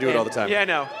okay. We do it all the time. Yeah, I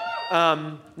know.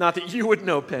 Not that you would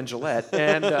know Penn Jillette.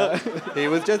 And He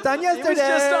was just on yesterday. he was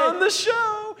just on the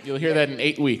show. You'll hear that in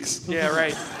 8 weeks. Yeah,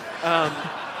 right.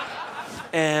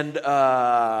 And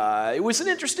it was an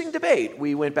interesting debate.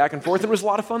 We went back and forth. It was a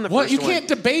lot of fun. What? You can't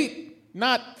debate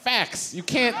not facts. You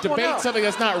can't debate no. something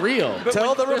that's not real.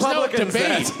 Tell the There's no Republicans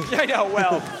debate. that. Yeah, I know.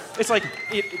 Well, it's like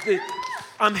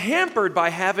I'm hampered by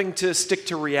having to stick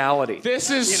to reality. This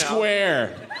is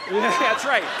square. Yeah, that's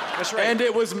right. That's right. And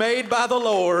it was made by the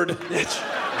Lord.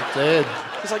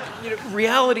 It's like,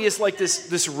 reality is like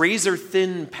this razor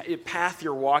thin path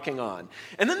you're walking on.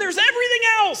 And then there's everything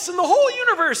else in the whole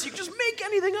universe. You can just make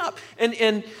anything up.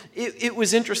 And it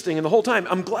was interesting. And the whole time,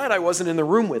 I'm glad I wasn't in the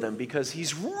room with him because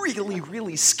he's really,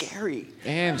 really scary.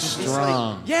 And He's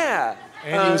strong. like, yeah.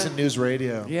 And he was in news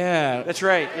radio. Yeah. That's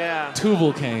right, yeah.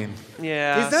 Tubal cane.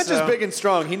 Yeah. He's not just big and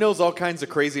strong. He knows all kinds of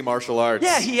crazy martial arts.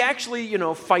 Yeah, he actually,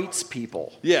 fights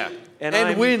people. Yeah.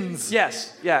 And wins.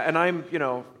 Yes, yeah. And I'm,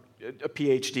 a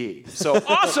PhD. So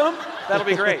awesome. That'll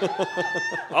be great.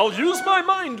 I'll use my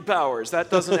mind powers. That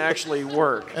doesn't actually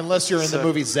work. Unless you're in the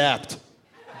movie Zapped.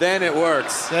 Then it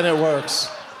works. Then it works.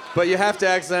 But you have to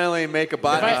accidentally make a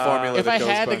botany formula If that I goes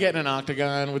had by. to get in an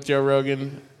octagon with Joe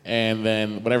Rogan, and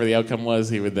then whatever the outcome was,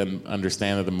 he would then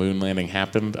understand that the moon landing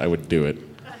happened, I would do it.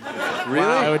 Really?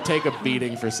 I would take a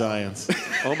beating for science.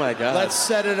 Oh my God. Let's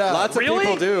set it up. Lots of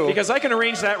people do. Because I can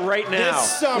arrange that right now.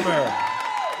 This summer,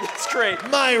 It's great.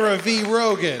 Myra v.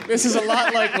 Rogan. This is a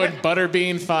lot like when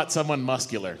Butterbean fought someone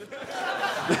muscular.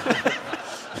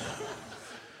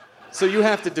 So you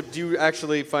have to. Do you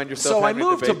actually find yourself? So I having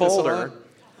moved to debate this a Boulder.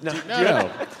 lot?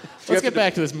 No. Let's get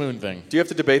back to this moon thing. Do you have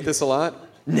to debate this a lot?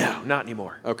 No, not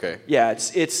anymore. Okay. Yeah,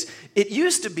 it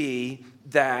used to be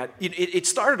that it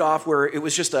started off where it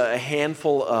was just a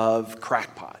handful of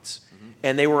crackpots,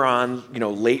 and they were on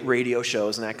late radio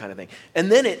shows and that kind of thing.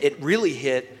 And then it really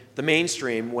hit the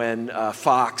mainstream when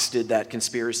Fox did that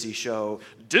conspiracy show,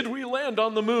 Did We Land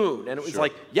on the Moon? And it was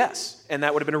like, yes. And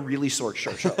that would have been a really short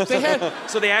show.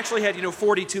 So they actually had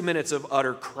 42 minutes of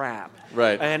utter crap.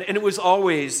 Right. And it was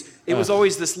always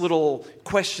this little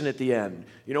question at the end.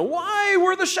 Why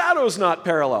were the shadows not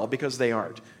parallel? Because they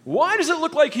aren't. Why does it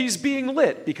look like he's being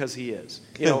lit? Because he is.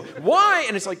 Why?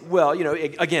 And it's like, well,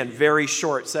 again, very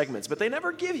short segments, but they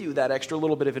never give you that extra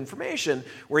little bit of information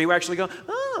where you actually go,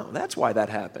 oh, that's why that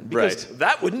happened. Because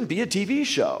that wouldn't be a TV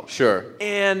show. Sure.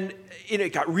 And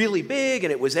it got really big,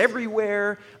 and it was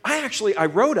everywhere. I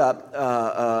wrote up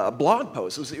a blog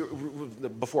post. It was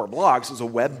before blogs. It was a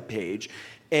web page,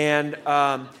 and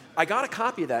I got a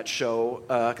copy of that show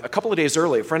a couple of days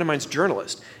early. A friend of mine's a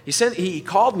journalist. He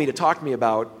called me to talk to me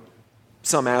about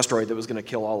some asteroid that was going to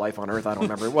kill all life on Earth. I don't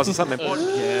remember. It wasn't something important.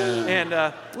 And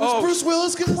Was Bruce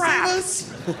Willis going to crap.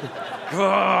 save us?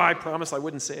 I promised I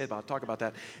wouldn't talk about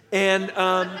that. And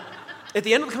at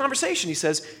the end of the conversation, he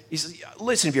says,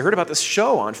 listen, have you heard about this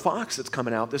show on Fox that's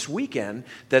coming out this weekend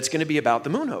that's going to be about the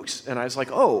moon hoax? And I was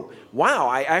like, oh, wow,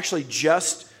 I actually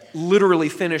just literally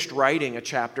finished writing a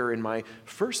chapter in my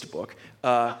first book.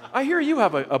 I hear you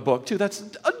have a book, too. That's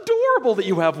adorable that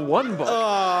you have one book.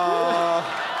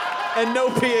 And no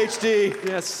PhD.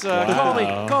 Yes,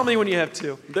 call me when you have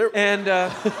two. And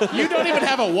You don't even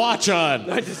have a watch on.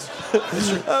 that's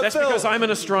because I'm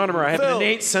an astronomer. I have an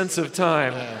innate sense of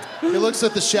time. He looks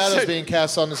at the shadows being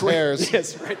cast on his hairs.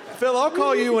 Yes, right. Phil, I'll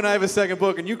call you when I have a second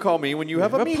book, and you call me when you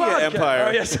have a media podcast. empire.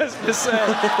 Oh, yes, I was going to say.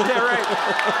 Yeah, right.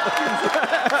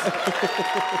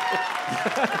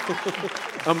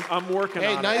 I'm working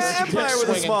on nice it. Empire with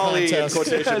a small e in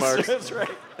quotation marks. That's right.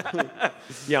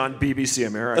 Yeah, on BBC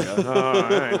America. All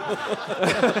right.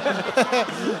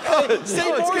 Say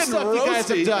more stuff you guys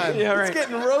have done. Yeah, right. It's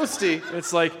getting roasty.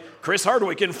 It's like Chris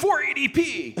Hardwick in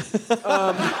 480p.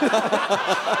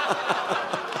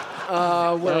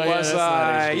 Where was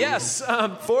I? Yes.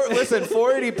 Listen,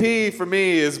 480p for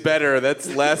me is better. That's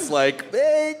less like,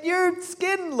 your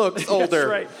skin looks older. That's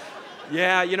right.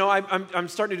 Yeah, I'm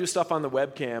starting to do stuff on the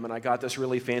webcam, and I got this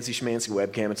really fancy schmancy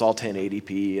webcam. It's all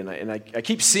 1080p, and I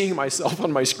keep seeing myself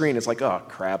on my screen. It's like, oh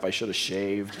crap, I should have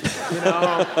shaved.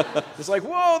 It's like,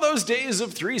 whoa, those days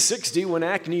of 360 when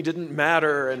acne didn't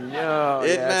matter, and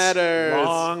It matters.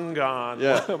 Long gone.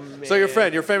 Yeah. Oh, So your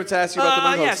friend was to ask you about the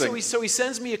moon hoax yeah. thing. So he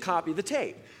sends me a copy of the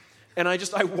tape. And I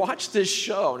watched this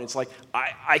show, and it's like,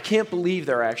 I can't believe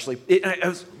they're actually... I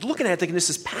was looking at it thinking, this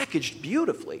is packaged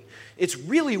beautifully. It's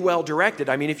really well directed.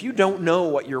 I mean, if you don't know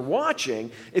what you're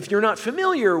watching, if you're not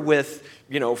familiar with,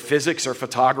 physics or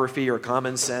photography or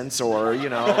common sense or, a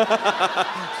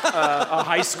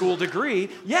high school degree,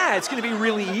 yeah, it's going to be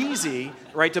really easy,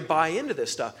 right, to buy into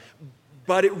this stuff.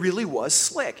 But it really was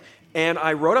slick. And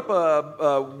I wrote up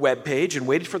a web page and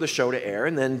waited for the show to air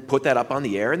and then put that up on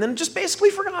the air and then just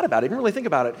basically forgot about it. I didn't really think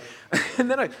about it. And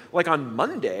then on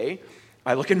Monday,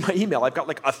 I look in my email. I've got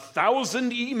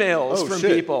 1,000 emails from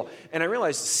people. And I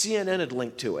realized CNN had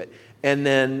linked to it. And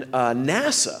then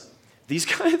NASA. These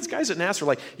guys at NASA are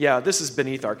like, yeah, this is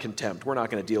beneath our contempt. We're not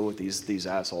going to deal with these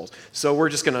assholes. So we're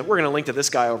gonna link to this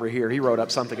guy over here. He wrote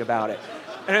up something about it.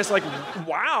 And it's like,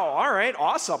 wow, all right,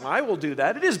 awesome. I will do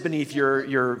that. It is beneath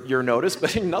your notice,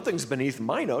 but nothing's beneath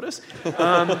my notice.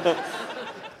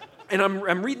 And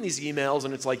I'm reading these emails,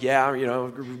 and it's like, yeah,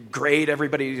 great.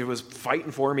 Everybody was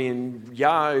fighting for me, and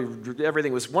yeah,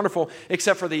 everything was wonderful,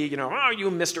 except for the, you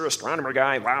Mr. Astronomer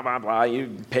guy, blah, blah, blah,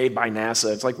 you paid by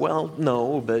NASA. It's like, well,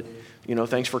 no, but,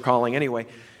 thanks for calling anyway.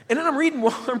 And then I'm reading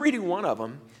one of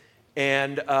them,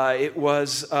 and it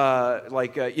was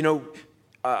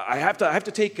I have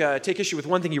to take issue with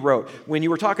one thing you wrote when you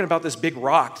were talking about this big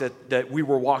rock that we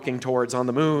were walking towards on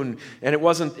the moon, and it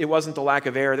wasn't the lack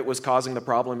of air that was causing the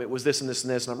problem. It was this and this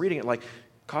and this, and I'm reading it like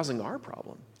causing our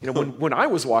problem. When I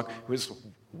was walking, it was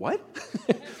what?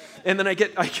 And then I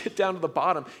get down to the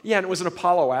bottom. Yeah, and it was an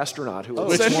Apollo astronaut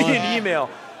who sent me an email.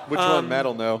 Which one? Matt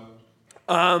will know.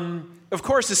 Of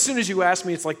course, as soon as you ask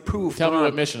me, it's like poof. Tell me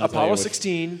what mission. Apollo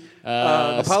 16.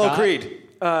 Apollo Scott? Creed.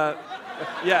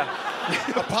 Yeah.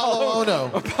 Apollo Ono.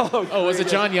 Apollo. Oh, was it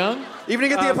John Young? Even to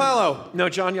get the Apollo. No,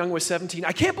 John Young was 17.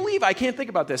 I can't think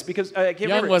about this because I can't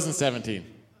remember. Young wasn't 17.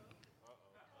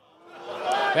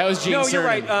 That was Gene Cernan. No, you're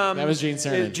right. That was Gene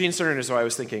Cernan. Gene Cernan is what I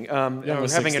was thinking.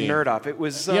 was having 16. a nerd off. It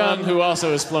was Young, who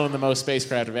also has flown the most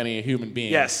spacecraft of any human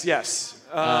being. Yes.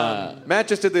 Matt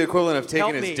just did the equivalent of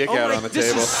taking his dick out on the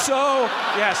this table. Is so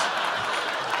yes.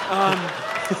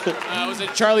 Was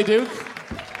it Charlie Duke?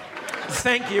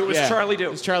 Thank you. It was Charlie Duke.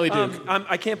 It was Charlie Duke.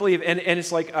 I can't believe, and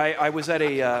it's like I was at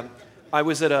a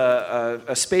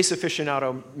space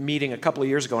aficionado meeting a couple of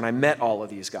years ago, and I met all of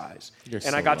these guys.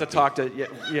 I got to talk to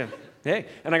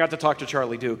and I got to talk to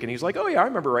Charlie Duke, and he's like, "Oh yeah, I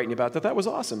remember writing about that. That was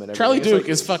awesome." And Charlie Duke like,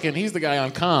 is fucking. He's the guy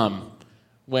on comm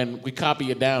when we copy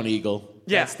you down, Eagle.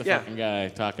 Yeah, That's the fucking guy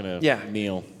talking to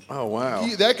Neil. Oh wow.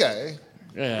 That guy.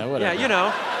 Yeah, whatever.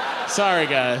 Yeah, Sorry,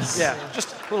 guys. Yeah,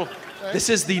 just a little. This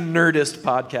is the Nerdist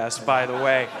podcast, by the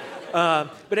way.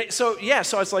 So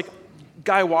it's like,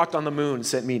 guy walked on the moon,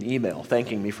 sent me an email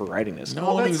thanking me for writing this.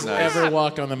 No one who's ever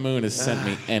walked on the moon has sent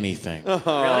me anything.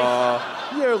 Really?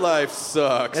 Your life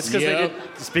sucks.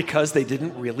 It's because they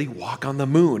didn't really walk on the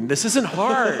moon. This isn't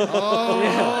hard.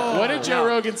 What did Joe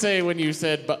Rogan say when you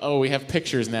said, we have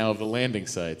pictures now of the landing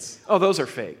sites? Oh, those are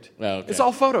faked. Oh, okay. It's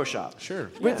all Photoshop. Sure.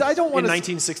 But I don't want in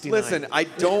to 1969. Listen, I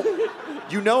don't.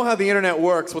 You know how the internet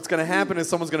works. What's going to happen is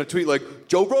someone's going to tweet like,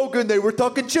 Joe Rogan, they were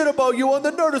talking shit about you on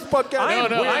the Nerdist podcast.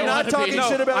 I'm not talking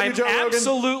shit about you, Joe Rogan. I'm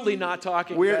absolutely not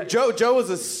talking. Joe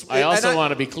is a... I also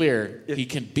want to be clear. He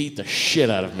can beat the shit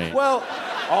out of me. Well,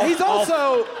 he's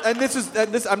also... I'm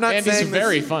not and saying he's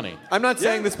very funny. I'm not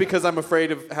saying this because I'm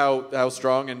afraid of how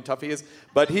strong and tough he is,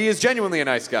 but he is genuinely a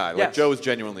nice guy. Like, Joe is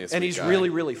genuinely a sweet guy. And he's really,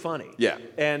 really funny. Yeah.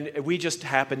 And we just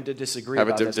happened to disagree Have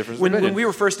a about this. difference of When opinion. we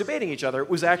were first debating each other, it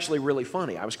was actually really funny.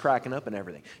 I was cracking up and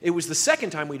everything. It was the second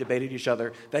time we debated each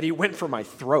other that he went for my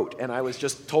throat, and I was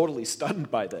just totally stunned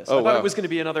by this. I thought it was going to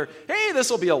be another, hey, this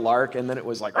will be a lark, and then it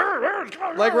was like...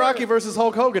 Like Rocky versus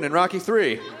Hulk Hogan in Rocky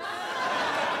 3.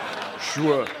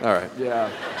 Sure. All right.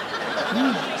 Yeah.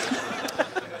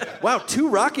 Wow, 2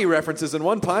 Rocky references in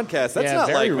one podcast. That's not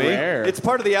very like me. rare. It's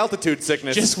part of the altitude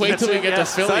sickness. Just wait till we get to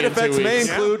Philly Side in 2 effects weeks. may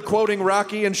include quoting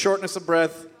Rocky and shortness of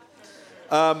breath.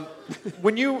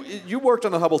 When you worked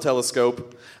on the Hubble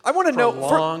telescope, I want to know...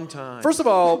 For a long time. First of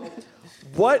all,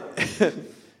 what...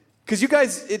 Because you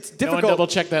guys, it's difficult... No one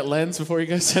double-check that lens before you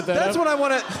guys set that That's up? what I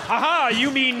want to... Haha,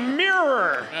 you mean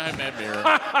mirror. I meant mirror.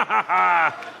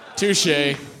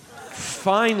 Touche.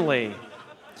 Finally.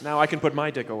 Now I can put my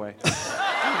dick away.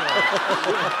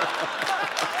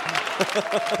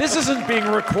 This isn't being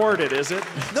recorded, is it?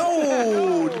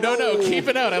 No. Keep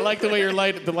it out. I like the way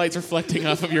the light's reflecting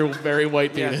off of your very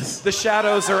white penis. The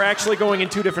shadows are actually going in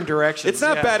 2 different directions. It's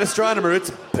not Bad Astronomer, it's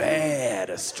Bad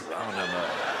Astronomer.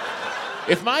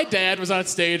 If my dad was on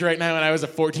stage right now and I was a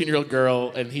 14-year-old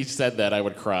girl and he said that, I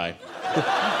would cry.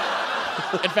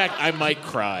 In fact, I might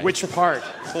cry. Which part?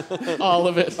 All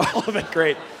of it. All of it,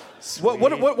 great.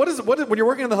 When you're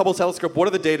working on the Hubble telescope, what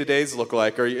do the day-to-days look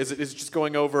like? Is it just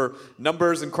going over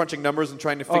numbers and crunching numbers and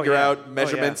trying to figure out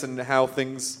measurements and how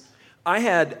things... I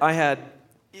had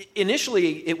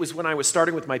initially, it was when I was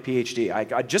starting with my PhD.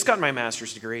 I'd just gotten my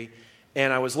master's degree,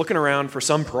 and I was looking around for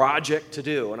some project to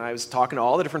do, and I was talking to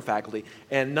all the different faculty,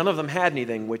 and none of them had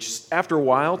anything, which after a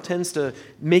while tends to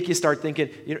make you start thinking,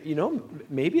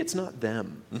 maybe it's not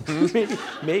them.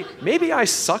 maybe I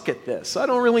suck at this. I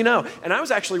don't really know. And I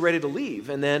was actually ready to leave,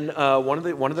 and then one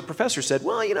of the professors said,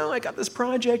 well, I got this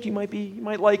project. You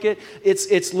might like it.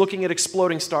 It's looking at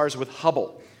exploding stars with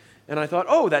Hubble. And I thought,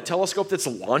 oh, that telescope that's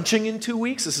launching in 2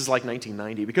 weeks? This is like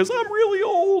 1990, because I'm really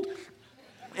old.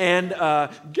 And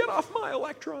get off my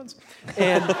electrons.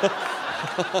 And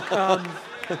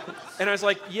and I was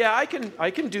like, yeah,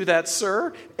 I can do that,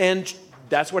 sir. And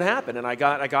that's what happened. And I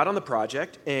got on the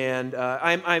project, and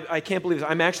I can't believe this.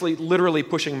 I'm actually literally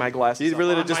pushing my glasses. You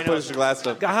really did just push your glasses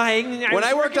up. When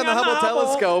I worked on the Hubble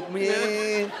telescope,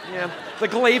 yeah, the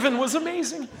Glavin was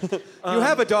amazing. You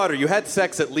have a daughter. You had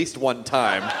sex at least one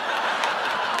time.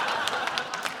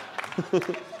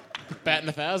 Batting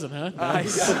 1,000, huh?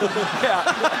 Nice. Yeah.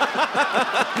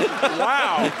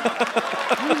 Wow.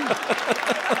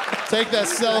 Take that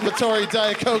celebratory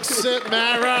Diet Coke sip,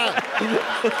 Mara.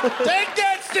 Take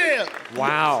that sip.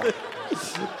 Wow.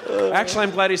 Actually,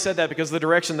 I'm glad he said that, because the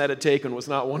direction that had taken was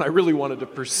not one I really wanted to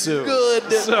pursue.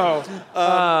 Good. So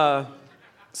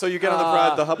you get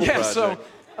on the Hubble project.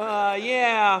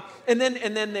 And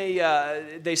then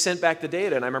they sent back the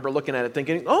data, and I remember looking at it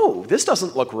thinking, oh, this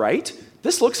doesn't look right.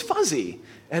 This looks fuzzy.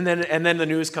 And then the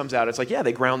news comes out. It's like, yeah,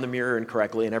 they ground the mirror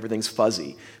incorrectly, and everything's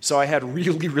fuzzy. So I had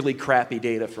really, really crappy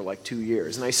data for like 2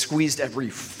 years, and I squeezed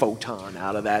every photon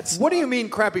out of that stuff. What do you mean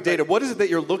crappy data? What is it that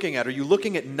you're looking at? Are you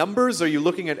looking at numbers? Are you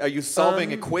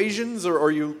solving equations? Or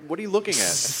what are you looking at?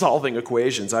 Solving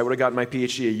equations. I would have gotten my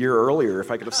PhD a year earlier if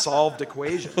I could have solved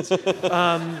equations.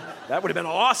 That would have been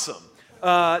awesome.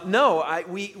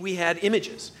 We had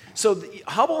images. So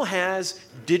Hubble has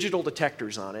digital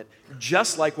detectors on it,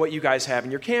 just like what you guys have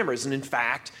in your cameras. And in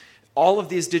fact, all of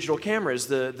these digital cameras,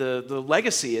 the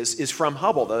legacy is from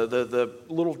Hubble. The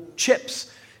little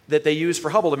chips that they use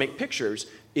for Hubble to make pictures,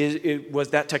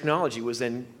 that technology was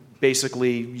then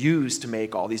basically used to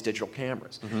make all these digital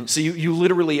cameras. Mm-hmm. So you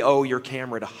literally owe your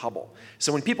camera to Hubble.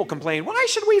 So when people complain, why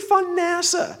should we fund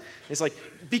NASA? It's like,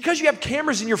 because you have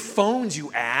cameras in your phones,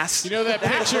 you ass. You know that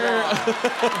picture?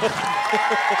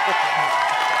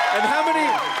 And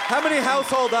how many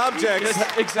household objects?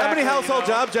 Yes, exactly, how many household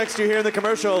objects do you hear in the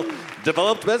commercial?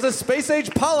 Developed as a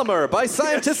space-age polymer by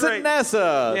scientists at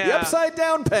NASA. Yeah. The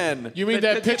upside-down pen. You mean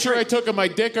that picture I took of my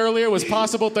dick earlier was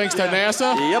possible thanks to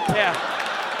NASA? Yep. Yeah.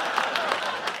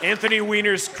 Anthony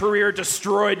Weiner's career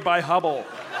destroyed by Hubble.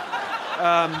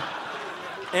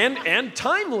 And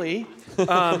timely.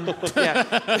 The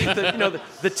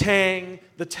Tang,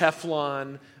 the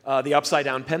Teflon, the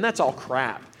upside-down pen, that's all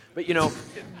crap. But,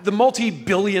 the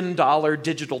multi-billion-dollar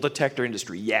digital detector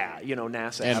industry,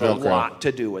 NASA had a lot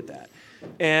to do with that.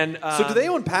 And so do they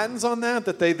own patents on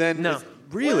that they then... No.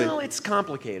 Really? Well, it's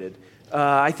complicated.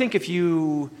 I think if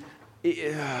you...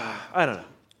 I don't know.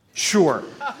 Sure.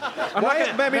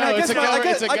 I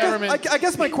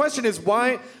guess my question is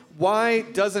why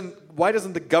doesn't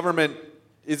the government...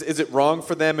 Is it wrong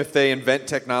for them if they invent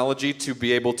technology to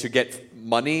be able to get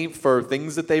money for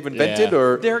things that they've invented? Yeah.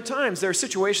 Or there are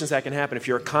situations that can happen. If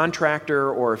you're a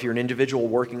contractor or if you're an individual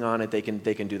working on it, they can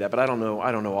do that. But I don't know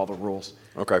all the rules.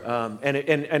 Okay.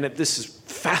 This is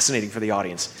fascinating for the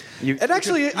audience. You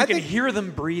can hear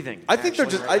them breathing. I think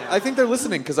I think they're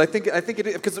listening because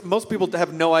because most people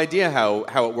have no idea how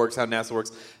it works, how NASA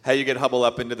works, how you get Hubble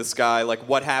up into the sky, like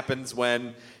what happens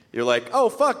when you're like, oh,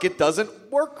 fuck, it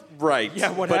doesn't work right.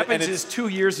 Yeah, what happens is 2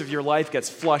 years of your life gets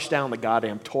flushed down the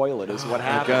goddamn toilet is what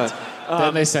happens.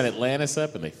 Then they send Atlantis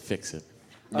up and they fix it.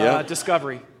 Yeah.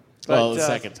 Discovery. Well, the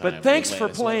second time. But thanks for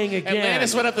playing again.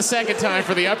 Atlantis went up the second time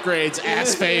for the upgrades,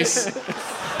 ass face.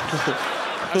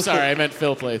 I'm sorry, I meant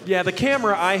Phil Plait. Yeah, the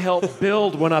camera I helped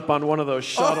build went up on one of those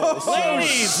shuttles.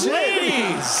 Ladies!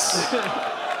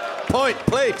 Point,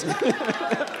 plate.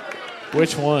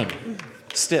 Which one?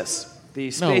 STIS. The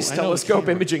Space Telescope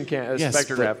Imaging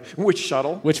Spectrograph. Which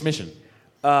shuttle? Which mission?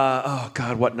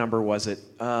 God, what number was it?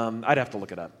 I'd have to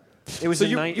look it up. It was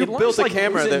you built a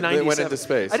camera that went into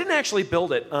space. I didn't actually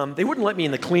build it. They wouldn't let me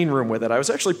in the clean room with it. I was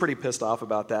actually pretty pissed off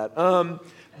about that.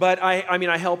 But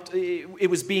I helped. It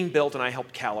was being built, and I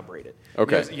helped calibrate it.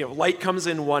 Okay. Light comes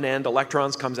in one end,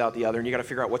 electrons comes out the other, and you got to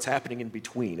figure out what's happening in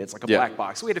between. It's like a black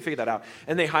box. So we had to figure that out,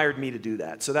 and they hired me to do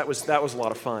that. So that was a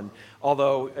lot of fun.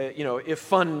 Although, if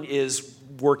fun is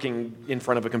working in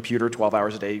front of a computer 12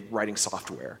 hours a day writing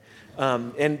software.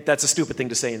 And that's a stupid thing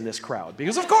to say in this crowd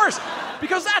because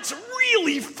that's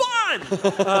really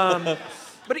fun.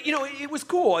 But you know, it was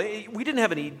cool. We didn't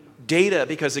have any data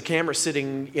because the camera's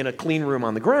sitting in a clean room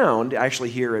on the ground, actually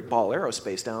here at Ball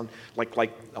Aerospace down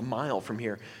like a mile from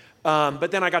here.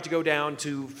 But then I got to go down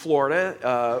to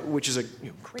Florida, which is a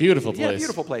beautiful place. Yeah,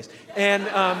 beautiful place. And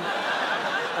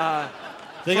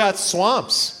they got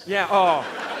swamps. Yeah. Oh.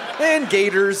 And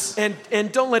gators.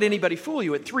 And don't let anybody fool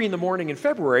you. At 3 a.m. in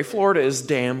February, Florida is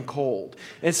damn cold.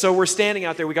 And so we're standing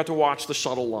out there. We got to watch the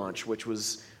shuttle launch, which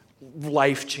was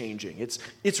life-changing.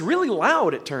 It's really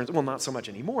loud, it turns. Well, not so much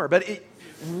anymore, but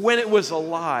when it was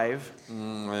alive,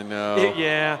 I know.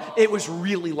 It was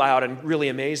really loud and really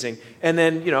amazing. And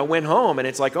then, went home, and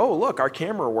it's like, oh, look, our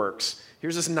camera works.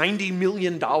 Here's this $90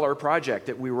 million project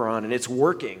that we were on, and it's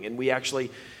working. And we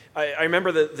actually, I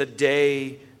remember the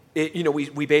day,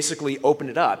 we basically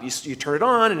opened it up. You turn it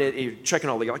on, and you're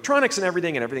checking all the electronics and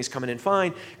everything's coming in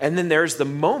fine. And then there's the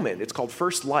moment. It's called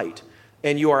first light.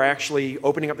 And you are actually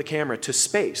opening up the camera to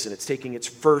space, and it's taking its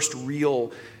first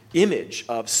real image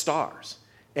of stars.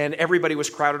 And everybody was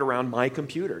crowded around my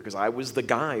computer because I was the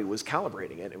guy who was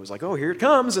calibrating it. It was like, oh, here it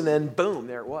comes, and then boom,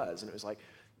 there it was. And it was like,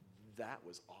 that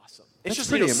was awesome. It's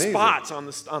just pretty amazing. Spots on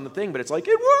the thing, but it's like,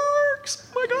 it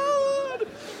works! Oh my God!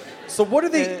 So what are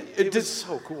they? It was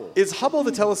so cool. Is Hubble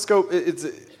the telescope?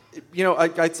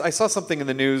 I saw something in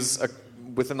the news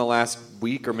within the last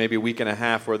week or maybe a week and a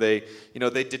half where they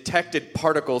detected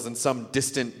particles in some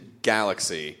distant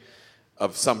galaxy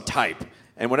of some type.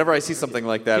 And whenever I see something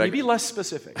like that, Can you be less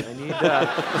specific? I need.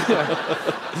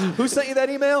 Who sent you that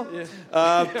email? Yeah.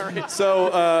 Right. So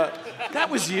that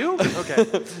was you?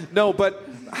 Okay. No, but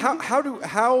how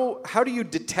do you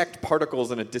detect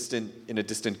particles in a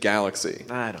distant galaxy?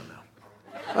 I don't know.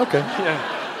 Okay.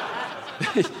 Yeah.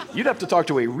 You'd have to talk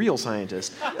to a real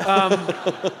scientist.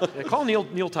 Call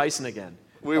Neil Tyson again.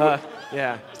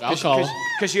 Yeah. I'll call him.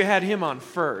 Because you had him on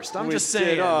first. I'm just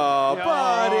saying. Oh,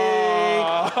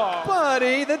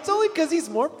 buddy. That's only because he's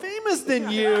more famous than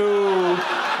you.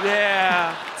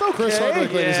 Yeah. It's okay. Chris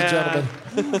Hardwick, ladies and gentlemen.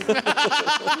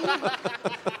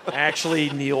 Actually,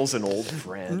 Neil's an old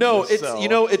friend. No,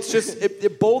 it's just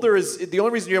Boulder is the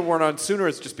only reason you weren't on sooner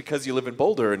is just because you live in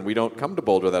Boulder and we don't come to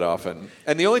Boulder that often.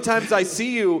 And the only times I saw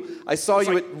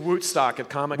you at Woodstock at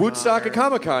Comic-Con. Woodstock at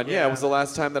Comic-Con. Yeah, it was the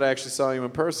last time that I actually saw you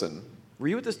in person. Were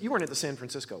you at this? You weren't at the San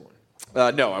Francisco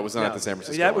one. No, I was not at the San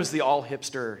Francisco. That one. was the all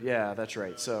hipster. Yeah, that's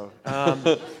right. So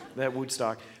that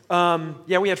Woodstock.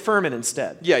 We had Furman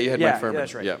instead. Yeah, you had Mike Furman. Yeah,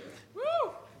 that's right. Yeah.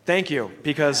 Woo! Thank you,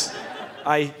 because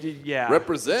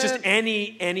Represent. Just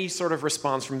any sort of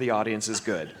response from the audience is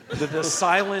good. The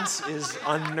silence is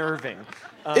unnerving.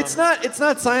 It's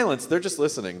not silence. They're just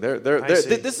listening.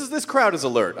 This crowd is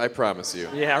alert. I promise you.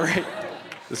 Yeah, right.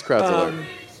 This crowd's alert.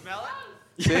 Smell it?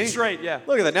 That's right. Yeah.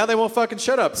 Look at that. Now they won't fucking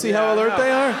shut up. See how alert they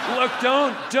are? Look,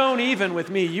 don't even with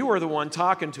me. You were the one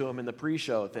talking to him in the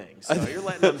pre-show thing. So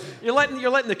you're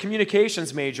letting the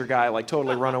communications major guy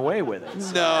totally run away with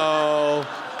it. No.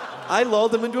 I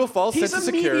lulled him into a false sense of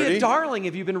security. He's a media darling.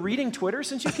 Have you been reading Twitter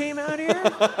since you came out here?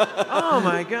 Oh,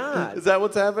 my God. Is that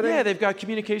what's happening? Yeah, they've got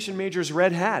Communication Major's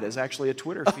Red Hat is actually a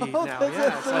Twitter feed now.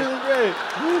 That's really great.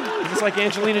 It's like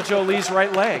Angelina Jolie's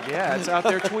right leg. Yeah, it's out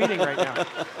there tweeting right now.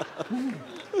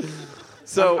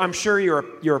 So I'm sure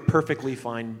you're a perfectly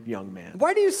fine young man.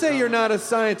 Why do you say you're not a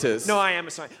scientist? No, I am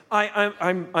a scientist.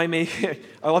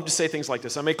 I love to say things like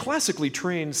this. I'm a classically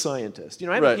trained scientist.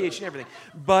 I have a PhD and everything.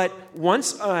 But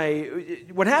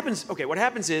what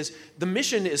happens is the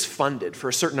mission is funded for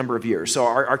a certain number of years. So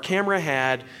our camera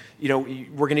had, we're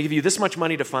going to give you this much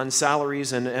money to fund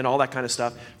salaries and all that kind of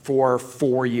stuff for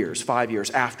 4 years, 5 years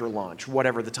after launch,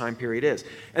 whatever the time period is.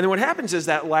 And then what happens is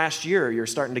that last year, you're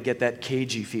starting to get that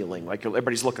cagey feeling, like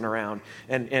everybody's looking around,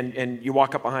 and you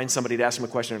walk up behind somebody to ask them a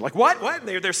question, and they're like, what?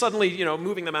 They're suddenly,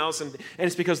 moving the mouse, and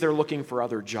it's because they're looking for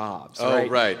other jobs. Oh,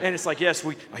 right. And it's like, yes,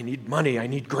 I need money, I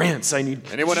need grants, I need...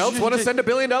 Anyone else want to send $1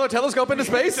 billion telescope into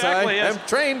space? Exactly, yes. I'm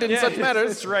trained in such matters.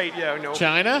 That's right, yeah. No.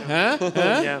 China? Huh?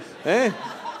 Yeah. Hey.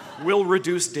 Will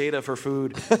reduce data for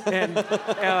food.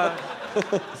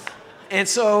 And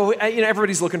so,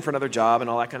 everybody's looking for another job and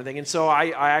all that kind of thing. And so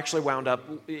I actually wound up,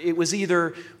 it was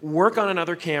either work on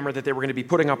another camera that they were going to be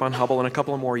putting up on Hubble in a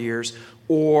couple of more years,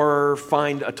 or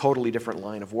find a totally different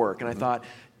line of work. And I thought,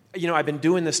 I've been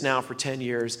doing this now for 10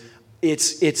 years.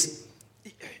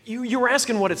 You were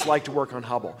asking what it's like to work on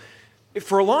Hubble.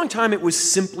 For a long time, it was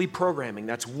simply programming.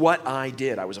 That's what I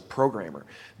did. I was a programmer.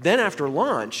 Then after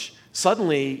launch,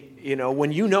 suddenly,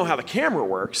 when you know how the camera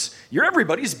works, you're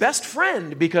everybody's best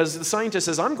friend because the scientist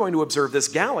says, I'm going to observe this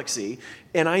galaxy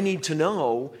and I need to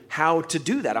know how to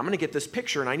do that. I'm going to get this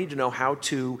picture and I need to know how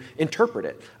to interpret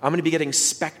it. I'm going to be getting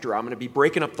spectra. I'm going to be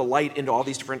breaking up the light into all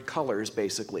these different colors,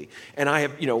 basically. And I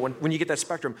have, when you get that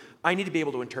spectrum, I need to be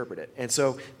able to interpret it. And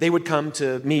so they would come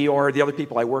to me or the other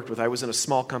people I worked with. I was in a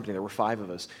small company. There were 5 of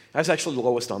us. I was actually the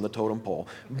lowest on the totem pole.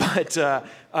 But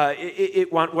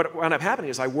what wound up happening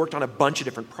is I worked on a bunch of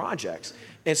different projects.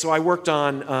 And so I worked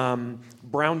on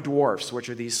brown dwarfs, which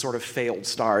are these sort of failed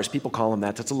stars. People call them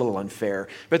that. That's a little unfair.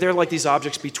 But they're like these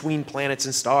objects between planets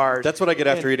and stars. That's what I get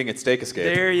after eating at Steak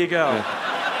Escape. There you go.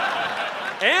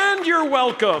 And you're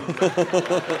welcome.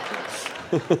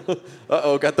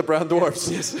 Uh-oh, got the brown dwarfs.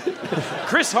 Yes.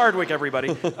 Chris Hardwick,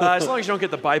 everybody. As long as you don't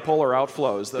get the bipolar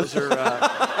outflows. Those are,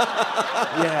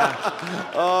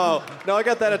 yeah. Oh, no, I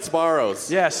got that at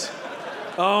Sbarro's. Yes.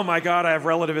 Oh my God, I have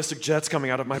relativistic jets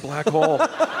coming out of my black hole.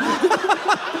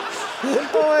 Oh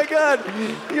my God,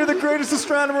 you're the greatest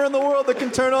astronomer in the world that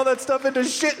can turn all that stuff into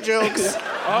shit jokes.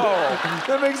 Oh.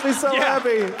 That makes me so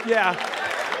happy. Yeah.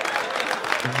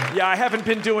 Yeah, I haven't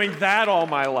been doing that all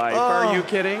my life. Are you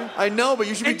kidding? I know, but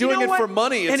you should be doing it for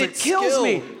money. It's and it kills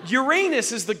me.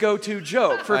 Uranus is the go-to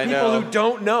joke for people who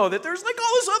don't know that there's like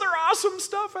all this other awesome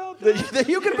stuff out there that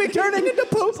you can be turning into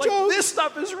poop jokes. Like, this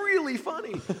stuff is really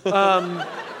funny.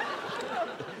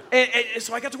 And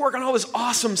so I got to work on all this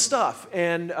awesome stuff.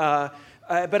 And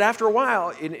but after a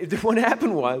while, what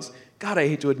happened was, God, I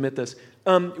hate to admit this.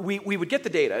 We would get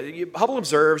the data. Hubble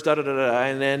observes,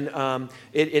 and then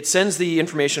it sends the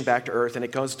information back to Earth, and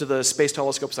it goes to the Space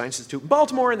Telescope Science Institute in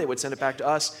Baltimore, and they would send it back to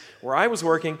us, where I was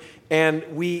working, and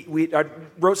we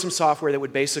wrote some software that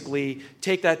would basically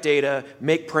take that data,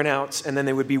 make printouts, and then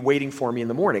they would be waiting for me in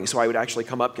the morning. So I would actually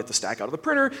come up, get the stack out of the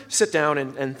printer, sit down,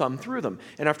 and thumb through them.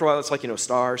 And after a while, it's like,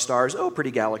 stars, oh,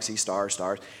 pretty galaxy, stars.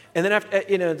 And then after,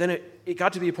 then it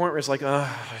got to the point where it's like,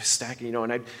 stacking,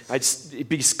 and I'd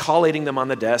be collating them on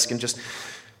the desk and just,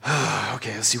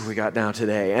 okay, let's see what we got now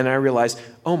today. And I realized,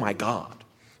 oh my God,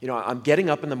 I'm getting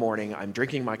up in the morning, I'm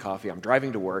drinking my coffee, I'm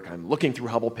driving to work, I'm looking through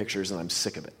Hubble pictures, and I'm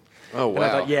sick of it. Oh, wow. And I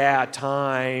thought, yeah,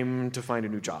 time to find a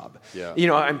new job.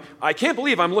 Yeah. I can't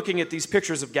believe I'm looking at these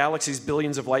pictures of galaxies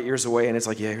billions of light years away, and it's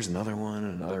like, yeah, here's another one,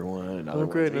 another one. Oh,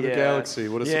 great, another galaxy.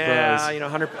 What a surprise.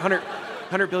 surprise.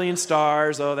 100 billion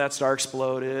stars. Oh, that star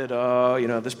exploded.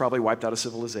 Oh, this probably wiped out a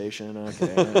civilization.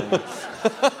 Okay.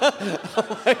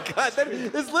 Oh my God, that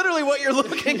is literally what you're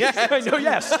looking at. I know,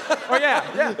 yes. Oh,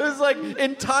 yeah. There's like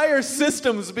entire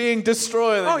systems being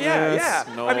destroyed. Oh, yeah, yes,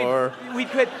 yeah. Nor. I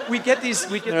mean, we get these.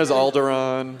 There's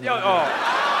Alderaan.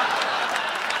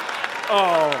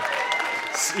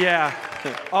 Yeah.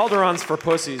 Alderaan's for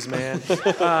pussies, man.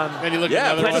 And you look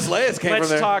at another one. Leia's came from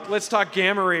there. Let's talk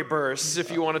gamma ray bursts if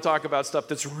you want to talk about stuff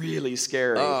that's really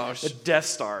scary. The Death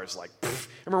Star is like, pff. I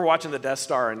remember watching the Death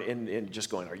Star and just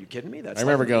going, are you kidding me? I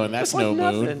remember going, that's no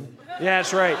moon. Yeah,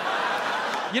 that's right.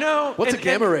 What's a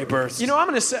gamma ray burst? I'm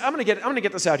gonna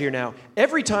get this out here now.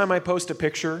 Every time I post a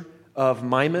picture of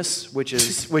Mimas, which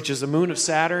is a moon of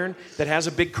Saturn that has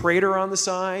a big crater on the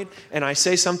side, and I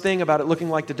say something about it looking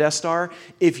like the Death Star,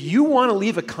 if you want to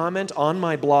leave a comment on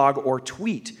my blog or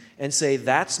tweet and say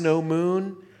that's no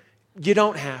moon, you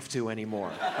don't have to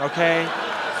anymore, okay?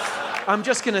 I'm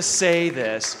just going to say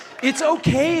this. It's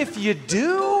okay if you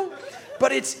do,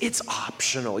 but it's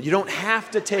optional. You don't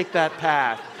have to take that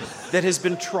path that has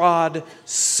been trod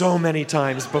so many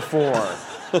times before.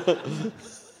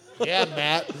 Yeah,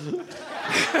 Matt.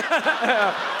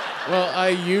 Well, I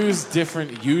use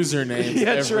different usernames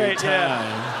every time.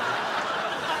 Yeah.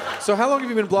 So how long have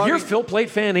you been blogging? You're Phil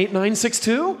Plait fan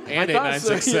 8962? And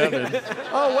 8967.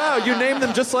 Oh, wow. You name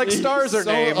them just like stars are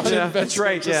named. Yeah, that's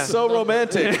right, yeah. So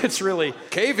romantic. It's really...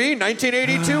 KV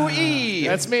 1982E.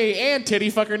 That's me, and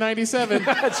Tittyfucker 97.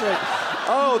 That's right.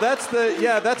 Oh,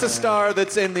 that's a star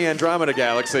that's in the Andromeda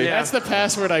Galaxy. Yeah. That's the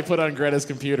password I put on Greta's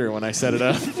computer when I set it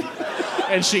up.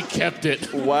 And she kept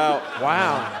it.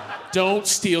 Wow. Don't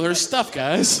steal her stuff,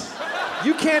 guys.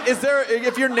 You can't.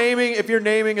 If you're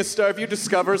naming a star, if you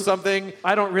discover something,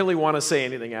 I don't really want to say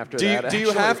anything after that. Do you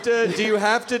have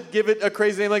to give it a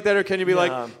crazy name like that, or can you be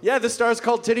like, yeah, this star's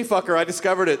called Tittyfucker. I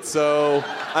discovered it, so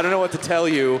I don't know what to tell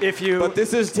you. But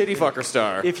this is Tittyfucker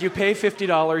star. If you pay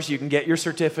 $50, you can get your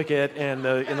certificate, and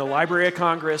in the Library of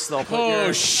Congress, they'll put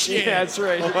your... shit! Yeah, that's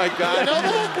right. Oh my God,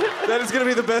 that is going to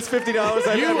be the best $50 I've ever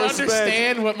spent. You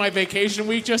understand what my vacation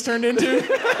week just turned into?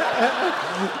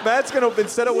 Matt's going to,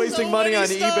 instead of wasting money on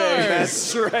eBay,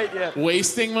 That's right, yeah.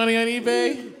 Wasting money on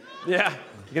eBay? Yeah.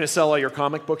 You're gonna sell all your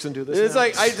comic books and do this? It's now?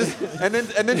 like and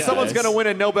then someone's gonna win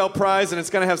a Nobel Prize and it's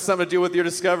gonna have something to do with your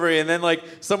discovery, and then like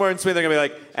somewhere in Sweden they're gonna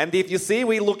be like, and if you see,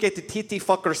 we look at the titty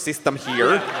fucker system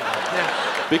here. Yeah.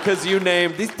 Because you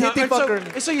named these titty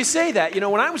fucker. So you say that,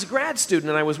 when I was a grad student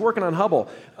and I was working on Hubble,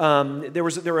 there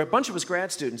were a bunch of us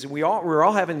grad students, and we were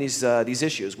all having these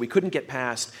issues. We couldn't get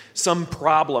past some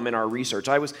problem in our research.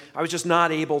 I was just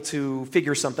not able to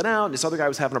figure something out. And this other guy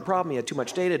was having a problem. He had too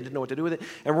much data, didn't know what to do with it.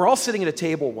 And we're all sitting at a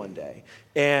table one day,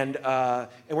 and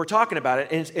we're talking about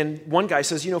it. And one guy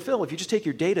says, Phil, if you just take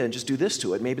your data and just do this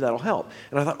to it, maybe that'll help.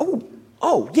 And I thought,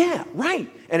 Oh, yeah, right.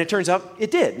 And it turns out it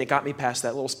did, and it got me past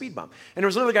that little speed bump. And there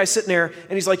was another guy sitting there,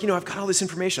 and he's like, I've got all this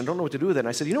information. I don't know what to do with it. And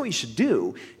I said, what you should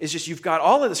do is you've got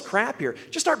all of this crap here.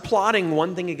 Just start plotting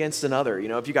one thing against another.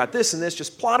 If you got this and this,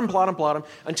 just plot them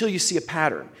until you see a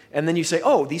pattern. And then you say,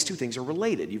 these two things are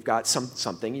related. You've got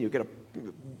something, you get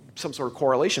some sort of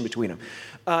correlation between them.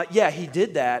 He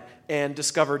did that and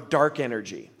discovered dark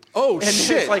energy. Oh, and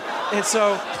shit.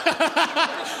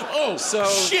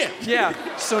 Shit. Yeah.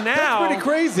 So now. That's pretty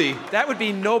crazy. That would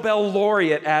be Nobel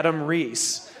laureate Adam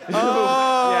Rees.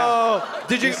 Oh.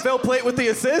 Did you Phil Plait with the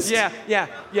assist? Yeah.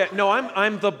 No,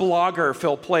 I'm the blogger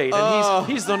Phil Plait, and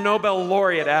he's the Nobel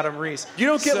laureate Adam Rees. You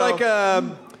don't get like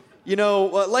in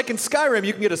Skyrim,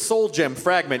 you can get a soul gem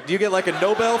fragment. Do you get like a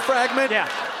Nobel fragment? Yeah.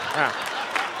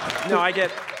 No, I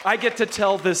get to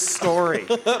tell this story.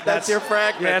 That's your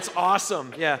fragment. Yeah, it's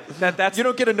awesome. Yeah, that's. You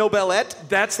don't get a Nobelette.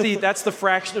 That's the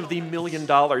fraction of the $1 million in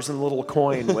the little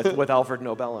coin with Alfred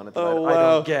Nobel on it. That wow. I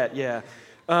don't get. Yeah.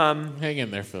 Hang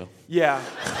in there, Phil. Yeah.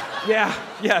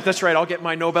 That's right. I'll get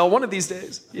my Nobel one of these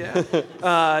days. Yeah.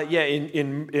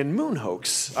 In moon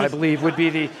hoax, I believe would be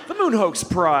the moon hoax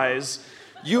prize.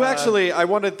 You actually, I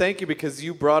want to thank you because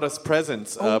you brought us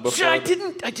presents before. I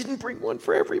didn't bring one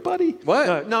for everybody.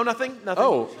 What? No, nothing.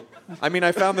 Oh, I mean,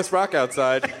 I found this rock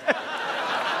outside.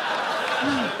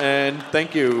 And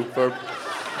thank you for.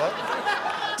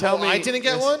 What? Tell me. I didn't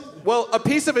get one? Well, a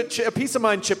piece of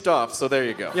mine chipped off, so there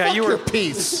you go. Yeah, you were a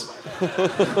piece.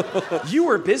 You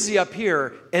were busy up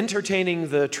here entertaining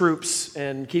the troops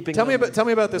and keeping. Tell me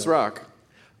about this rock.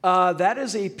 That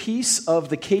is a piece of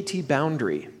the KT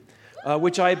boundary.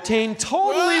 Which I obtained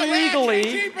totally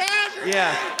legally.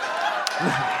 Yeah.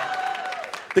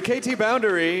 The KT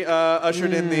boundary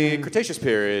ushered in the Cretaceous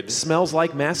period. Smells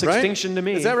like mass extinction to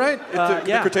me. Is that right?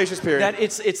 The Cretaceous period.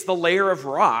 It's the layer of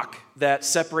rock that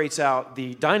separates out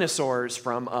the dinosaurs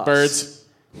from us. Birds.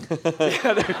 Birds.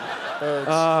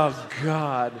 Oh,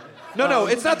 God. No,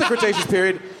 it's not the Cretaceous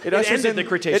period. It ended the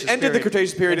Cretaceous period. It ended the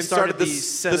Cretaceous period and started the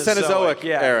Cenozoic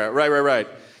era. Right.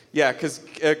 Yeah, because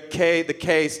the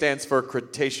K stands for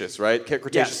Cretaceous, right?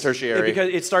 Cretaceous Tertiary. Because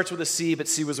it starts with a C, but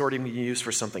C was already being used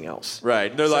for something else.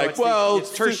 Right. And they're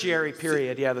it's Tertiary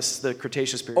period. Yeah, the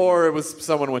Cretaceous period. Or it was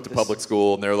someone went to public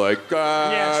school and they're like,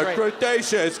 right.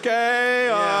 Cretaceous,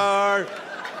 K-R,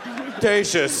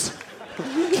 Cretaceous.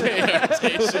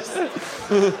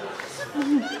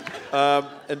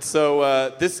 And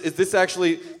so this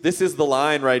is the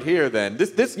line right here. Then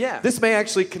this may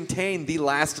actually contain the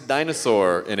last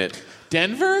dinosaur in it.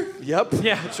 Denver? Yep.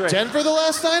 Yeah, that's right. Denver, the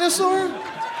last dinosaur?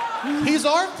 He's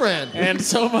our friend. And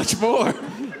so much more.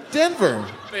 Denver.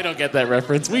 They don't get that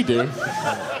reference. We do.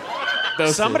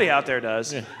 Somebody out there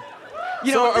does. Yeah.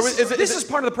 This is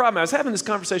part of the problem. I was having this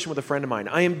conversation with a friend of mine.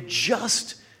 I am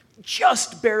just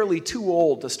barely too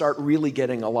old to start really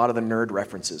getting a lot of the nerd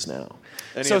references now.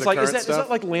 So it's like, is that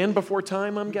like Land Before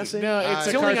Time, I'm guessing? No, it's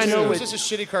a the only cartoon. thing I know it was just a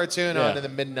shitty cartoon on in the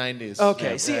mid-'90s.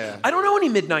 Okay, I don't know any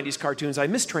mid-'90s cartoons. I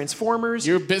miss Transformers.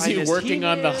 You're busy working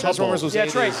on the Hubble. Transformers was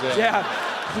 80s. That's right.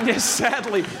 Yeah,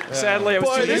 sadly, I was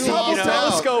Boy, too this busy. Hubble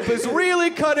telescope is really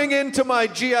cutting into my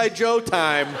G.I. Joe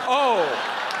time. Oh,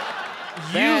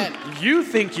 you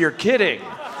think you're kidding.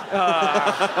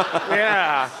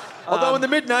 Yeah. Although in the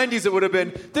mid-'90s it would have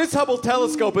been, this Hubble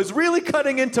telescope is really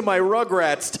cutting into my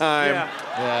Rugrats time.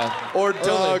 Yeah. Or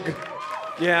Doug.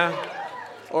 Yeah.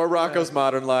 Or Rocco's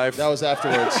Modern Life. That was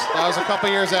afterwards. That was a couple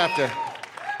years after.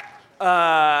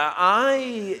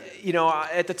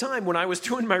 At the time when I was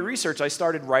doing my research, I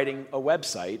started writing a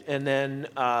website. And then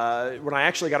when I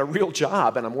actually got a real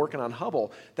job and I'm working on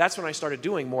Hubble, that's when I started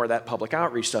doing more of that public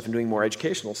outreach stuff and doing more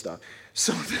educational stuff.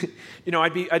 So,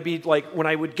 I'd be like, when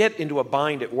I would get into a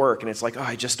bind at work and it's like,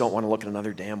 I just don't want to look at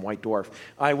another damn white dwarf,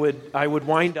 I would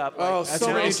wind up like,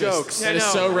 so many jokes. That is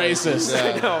so racist.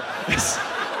 I know.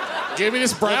 Give me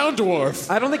this brown dwarf.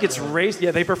 I don't think it's race.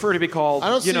 Yeah, they prefer to be called,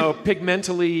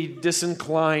 pigmentally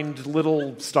disinclined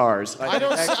little stars. I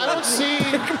don't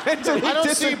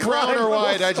see brown or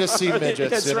white. I just see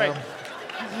midgets. That's right.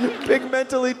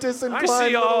 Pigmentally disinclined I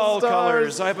see little all stars.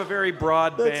 colors. I have a very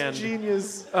broad That's band.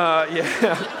 genius.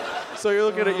 Yeah. So you're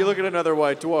looking at another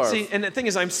white dwarf. See, and the thing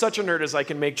is, I'm such a nerd as I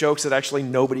can make jokes that actually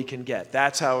nobody can get.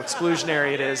 That's how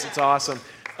exclusionary it is. It's awesome.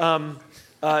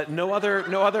 No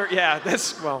other. Yeah,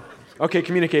 that's well. Okay,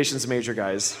 communications major,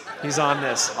 guys. He's on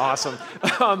this. Awesome.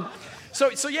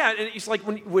 So yeah, and it's like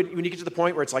when you get to the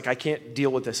point where it's like I can't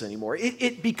deal with this anymore.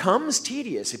 It becomes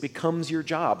tedious. It becomes your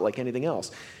job, like anything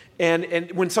else.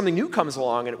 And when something new comes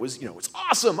along and it was it's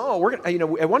awesome. Oh, we're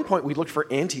gonna at one point we looked for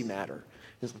antimatter.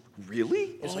 It's like,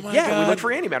 really? It's like, yeah, we looked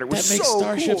for antimatter. It was That makes so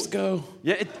starships cool. go.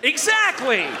 Yeah,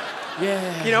 exactly.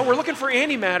 Yeah. We're looking for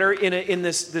antimatter in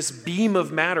this beam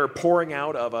of matter pouring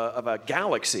out of a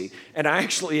galaxy, and I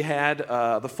actually had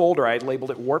the folder. I had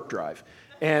labeled it warp drive,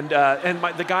 and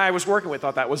the guy I was working with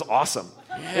thought that was awesome.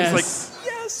 Yes. It was like,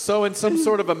 yes. So in some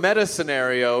sort of a meta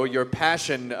scenario, your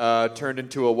passion turned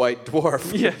into a white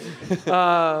dwarf. Yeah.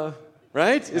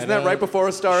 Right? Isn't that right before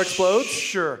a star explodes?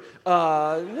 Sure.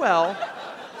 Well.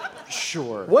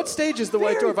 Sure. What stage is the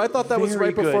white dwarf? I thought that was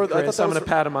right before. Chris. I thought that I'm was going to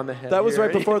pat him on the head. That was here.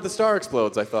 right before the star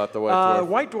explodes. I thought the white dwarf.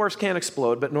 White dwarfs can't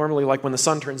explode, but normally, like when the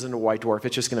sun turns into a white dwarf,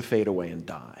 it's just going to fade away and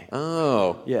die.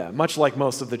 Oh. Yeah, much like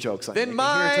most of the jokes I make Then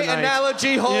my here tonight.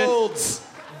 analogy holds.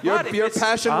 But if Your it's-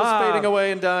 passion was fading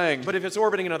away and dying. But if it's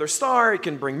orbiting another star, it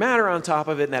can bring matter on top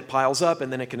of it, and that piles up,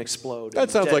 and then it can explode.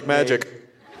 That sounds like magic.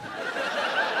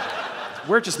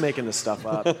 We're just making this stuff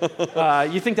up.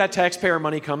 You think that taxpayer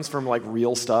money comes from like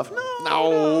real stuff?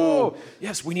 No.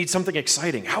 Yes, we need something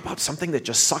exciting. How about something that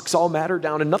just sucks all matter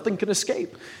down and nothing can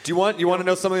escape? Do you want to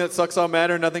know something that sucks all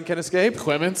matter and nothing can escape?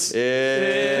 Clements?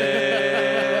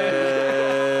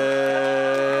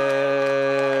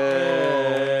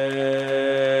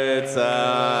 It's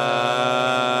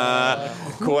a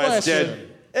question.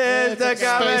 It's a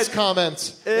comment. Space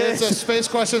comments. It's a space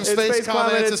question, space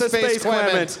comment. It's a space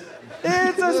comment.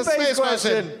 It's a space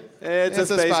question. It's a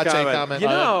space spot check comment. You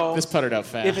know, this puttered out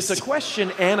fast. if it's a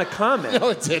question and a comment, No,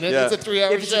 it didn't. Yeah. It's a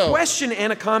 3-hour if it's show. a question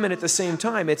and a comment at the same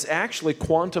time, it's actually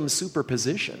quantum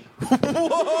superposition.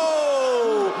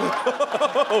 Whoa!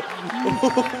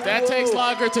 That takes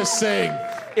longer to sing.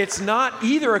 It's not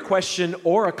either a question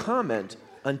or a comment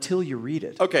until you read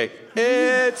it. Okay,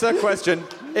 it's a question.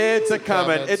 It's a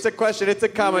comment. It's a question. It's a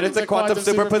comment. It's a quantum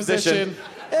superposition.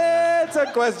 It's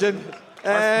a question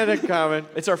and a comment.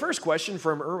 It's our first question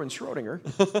from Erwin Schrödinger.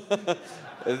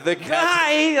 The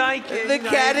cat. The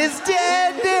cat is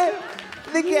dead.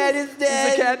 The cat is dead.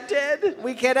 Is the cat dead?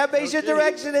 We cannot measure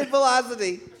direction and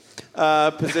velocity.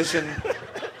 Position.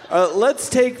 Let's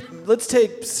take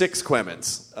 6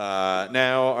 Quemens.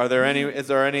 Now, is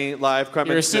there any live Quemens?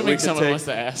 You're assuming that we can someone take? wants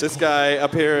to ask. This guy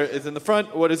up here is in the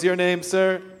front. What is your name,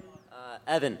 sir?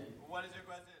 Evan. What is your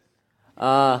question?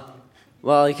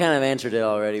 Well, you kind of answered it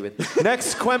already with.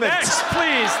 Next Quemens. Next,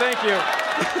 please. Thank you.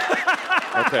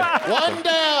 Okay. One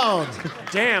down.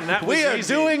 Damn, that was We are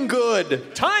easy. doing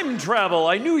good. Time travel.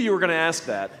 I knew you were going to ask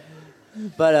that.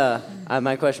 But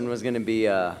my question was going to be,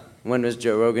 when was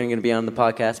Joe Rogan going to be on the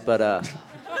podcast? But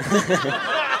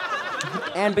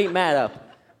and beat Matt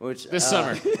up, which This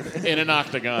summer, in an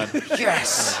octagon.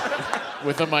 Yes.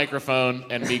 With a microphone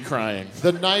and me crying.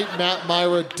 The night Matt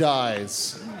Myra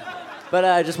dies. But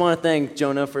I just want to thank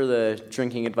Jonah for the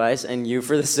drinking advice and you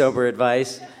for the sober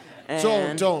advice.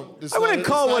 And Don't. It's I wouldn't not-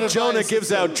 call it's what not Jonah advice,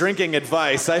 gives it's out drinking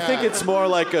advice. I think it's more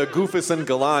like a Goofus and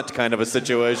Gallant kind of a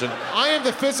situation. I am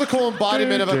the physical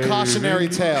embodiment of a cautionary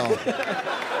tale.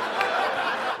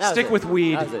 Stick with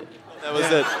weed. That was it. That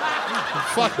was it.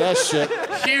 Fuck that shit.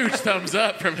 Huge thumbs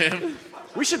up from him.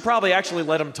 We should probably actually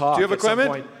let him talk. Do you have a at some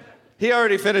Clement? point. He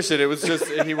already finished it. It was just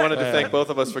he wanted to thank both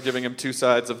of us for giving him 2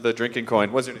 sides of the drinking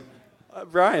coin. What's your name?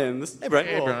 Brian. Hey, Brian.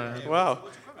 Hey, Brian. Wow.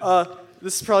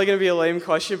 This is probably going to be a lame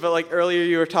question, but like earlier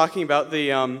you were talking about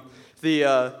wow,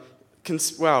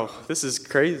 this is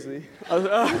crazy.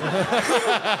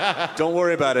 Don't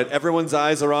worry about it. Everyone's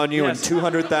eyes are on you, Yes. and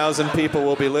 200,000 people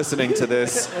will be listening to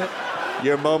this.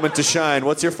 Your moment to shine.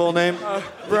 What's your full name?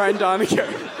 Brian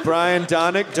Donegan. Brian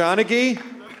Donaghy?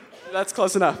 That's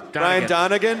close enough. Brian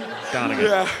Donegan? Donegan.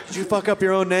 Yeah. Did you fuck up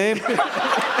your own name?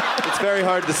 It's very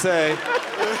hard to say.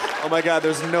 Oh my God,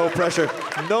 there's no pressure.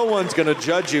 No one's gonna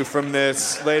judge you from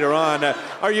this later on.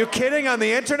 Are you kidding? On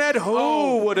the internet?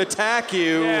 Who would attack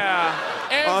you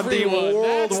on the Everyone.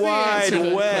 World That's the Wide answer to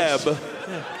the Web? question.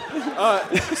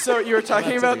 So you were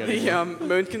talking That's a about good the idea.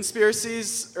 moon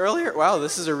conspiracies earlier? Wow,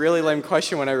 this is a really lame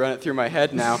question when I run it through my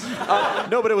head now.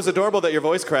 No, but it was adorable that your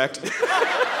voice cracked.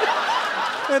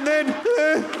 And then,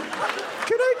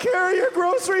 can I carry your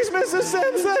groceries, Mrs.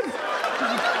 Simpson?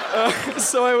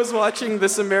 So I was watching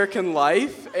This American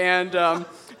Life, and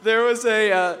There was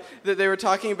that they were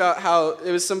talking about how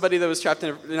it was somebody that was trapped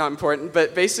in not important,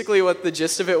 but basically what the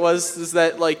gist of it was is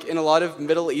that like in a lot of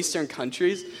Middle Eastern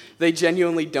countries, they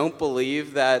genuinely don't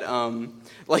believe that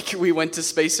like we went to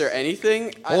space or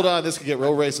anything. Hold on, this could get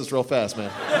real racist real fast, man.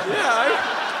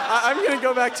 Yeah, I'm gonna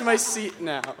go back to my seat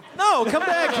now. No, come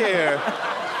back here.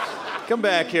 Come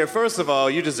back here. First of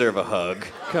all, you deserve a hug.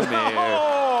 Come here.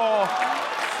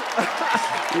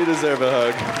 You deserve a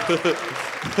hug.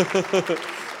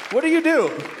 What do you do?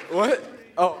 What?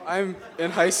 Oh, I'm in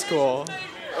high school. Take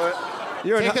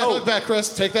that hug back,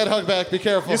 Chris. Take that hug back. Be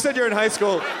careful. You said you're in high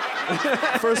school.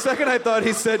 For a second, I thought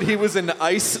he said he was in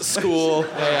ice school.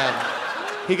 Yeah.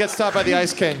 He gets taught by the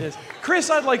Ice King. Chris,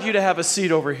 I'd like you to have a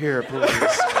seat over here,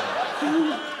 please.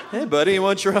 Hey, buddy, you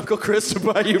want your Uncle Chris to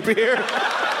buy you beer?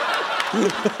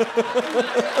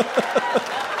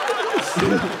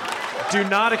 Do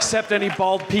not accept any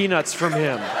bald peanuts from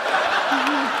him.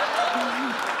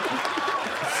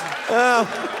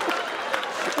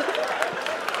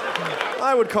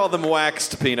 I would call them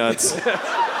waxed peanuts.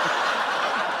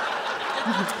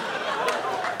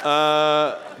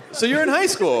 So you're in high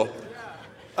school.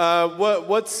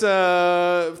 Which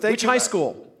high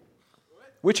school?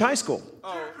 Which high school?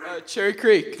 Cherry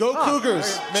Creek. Go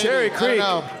Cougars. Cherry Creek.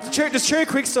 Does Cherry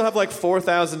Creek still have like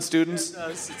 4,000 students?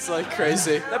 It's like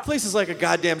crazy. That place is like a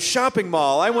goddamn shopping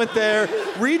mall. I went there.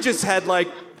 Regis had like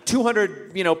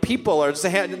 200, people, or just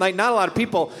like not a lot of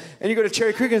people. And you go to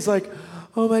Cherry Creek and it's like,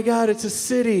 oh my God, it's a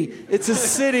city. It's a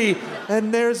city,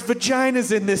 and there's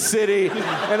vaginas in this city.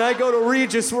 And I go to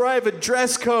Regis where I have a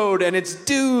dress code, and it's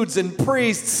dudes and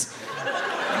priests.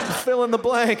 Fill in the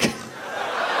blank.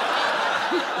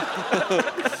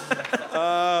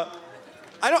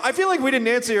 I feel like we didn't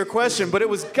answer your question, but it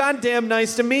was goddamn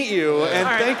nice to meet you, and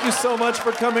thank you so much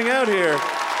for coming out here.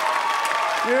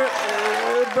 You're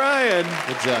Brian.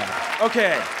 Good job.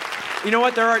 Okay, you know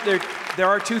what? There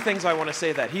are two things I want to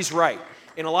say that he's right.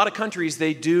 In a lot of countries,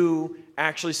 they do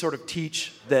actually sort of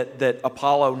teach that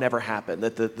Apollo never happened,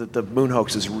 that the moon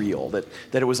hoax is real, that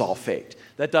it was all faked.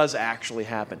 That does actually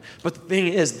happen. But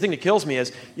the thing that kills me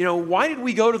is, why did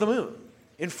we go to the moon?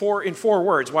 In four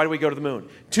words, why did we go to the moon?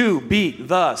 To beat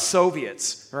the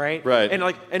Soviets, right? Right.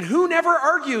 And who never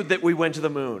argued that we went to the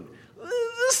moon?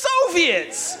 The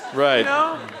Soviets. Right.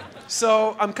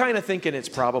 So I'm kind of thinking it's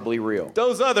probably real.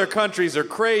 Those other countries are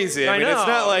crazy. I mean, know, it's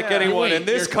not like anyone in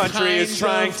this country is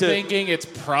trying to thinking it's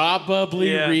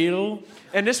probably real.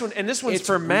 And this one's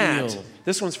for real. Matt.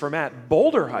 This one's for Matt.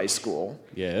 Boulder High School.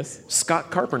 Yes.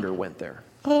 Scott Carpenter went there.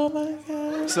 Oh my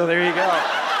God. So there you go.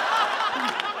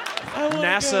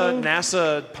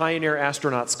 NASA pioneer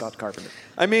astronaut Scott Carpenter.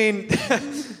 I mean,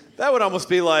 that would almost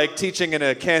be like teaching in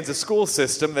a Kansas school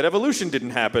system that evolution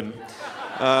didn't happen.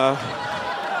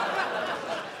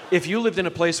 If you lived in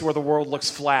a place where the world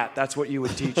looks flat, that's what you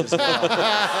would teach as well.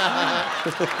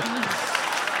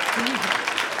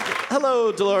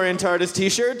 Hello, DeLorean TARDIS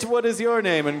T-shirt. What is your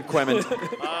name and Quement?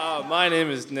 My name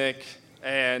is Nick,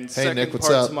 and Hey, second Nick, what's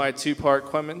part's up? my two-part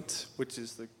Quement, which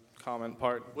is the comment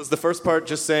part. Was the first part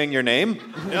just saying your name?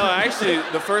 No, actually,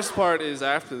 the first part is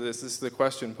after this. This is the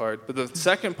question part. But the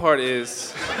second part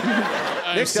is...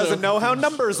 Nick doesn't know how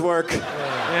numbers work.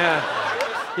 Yeah.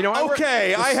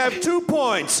 I have 2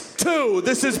 points. 2,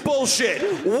 this is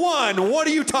bullshit. 1, what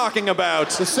are you talking about?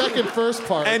 The first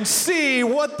part. And C,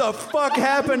 what the fuck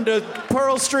happened to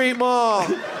Pearl Street Mall?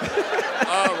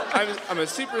 I'm a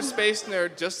super space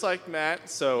nerd, just like Matt,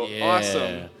 so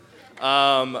awesome.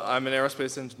 I'm an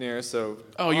aerospace engineer, so...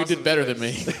 Oh, you did better than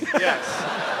me. Yes.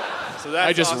 So that's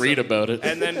I just awesome. read about it.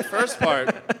 And then first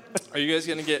part, are you guys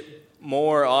going to get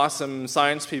more awesome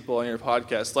science people on your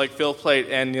podcast, like Phil Plait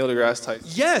and Neil deGrasse Tyson?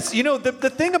 Yes,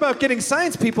 the thing about getting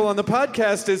science people on the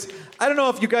podcast is, I don't know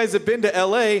if you guys have been to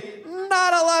LA,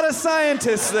 not a lot of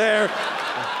scientists there.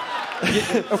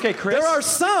 Okay, Chris. There are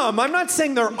some. I'm not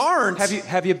saying there aren't.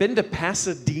 Have you been to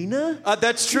Pasadena?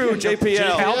 That's true,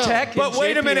 JPL. Caltech. But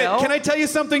wait a minute. Can I tell you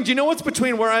something? Do you know what's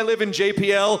between where I live and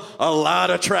JPL? A lot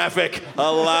of traffic.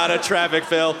 A lot of traffic,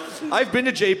 Phil. I've been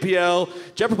to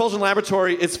JPL. Jet Propulsion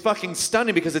Laboratory is fucking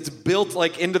stunning because it's built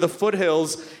like into the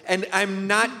foothills. And I'm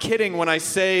not kidding when I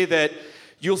say that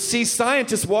you'll see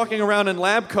scientists walking around in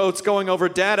lab coats going over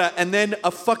data, and then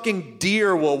a fucking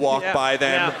deer will walk by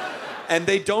them. Yeah. And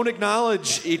they don't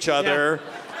acknowledge each other.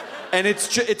 Yeah. And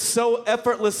it's so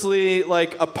effortlessly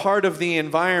like a part of the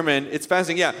environment. It's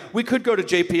fascinating. Yeah, we could go to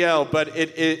JPL, but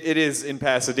it is in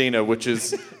Pasadena, which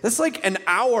is that's like an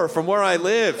hour from where I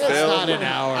live, Phil. Not an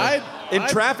hour. In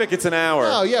traffic, it's an hour.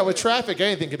 Oh, yeah, with traffic,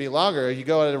 anything could be longer. You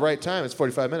go at the right time, it's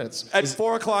 45 minutes. At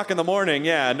 4 o'clock in the morning,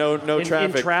 no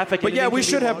traffic. In traffic, but yeah, we anything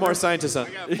should can be have more longer? scientists on.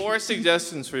 I got 4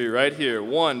 suggestions for you right here.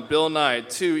 1, Bill Nye.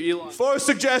 2, Elon. 4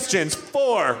 suggestions.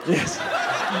 4. Yes.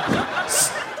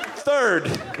 Third.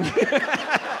 1.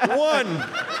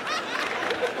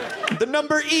 The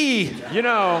number E. You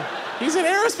know, He's an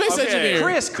aerospace engineer.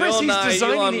 Chris, Bill he's Nye,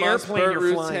 designing Elon the Musk, airplane Burt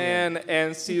you're flying in. Rutan,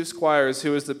 and Steve Squires,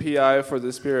 who is the PI for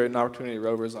the Spirit and Opportunity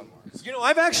rovers on Mars. You know,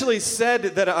 I've actually said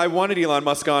that I wanted Elon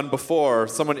Musk on before.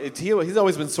 He's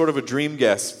always been sort of a dream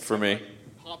guest for me.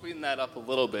 Popping that up a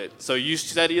little bit. So you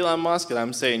said Elon Musk, and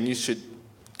I'm saying you should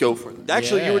go for it.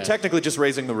 Actually, you were technically just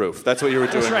raising the roof. That's what you were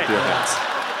doing That's right. with your hands.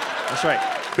 That's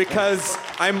right. Because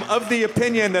I'm of the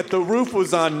opinion that the roof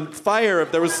was on fire.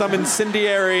 If there was some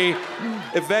incendiary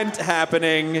event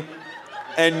happening,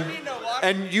 and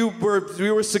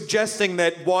we were suggesting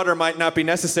that water might not be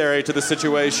necessary to the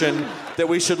situation, that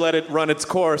we should let it run its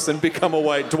course and become a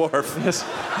white dwarf. Yes.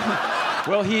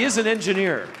 Well, he is an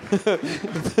engineer.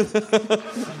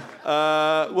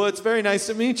 Well, it's very nice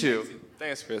to meet you.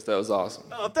 Thanks, Chris. That was awesome.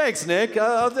 Oh, thanks, Nick.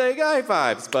 I'll take high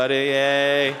fives, buddy.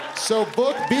 Yay. So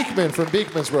book Beekman from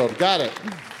Beekman's World. Got it.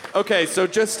 Okay, so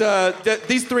just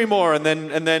these 3 more, and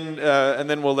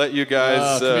then we'll let you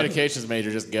guys. Communications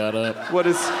major just got up. What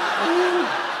is?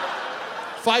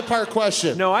 5-part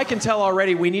question. No, I can tell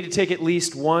already we need to take at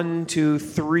least 1, 2,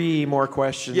 3 more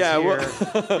questions Yeah. here.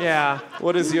 Yeah.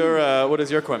 What is your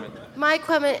comment? My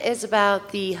comment is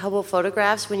about the Hubble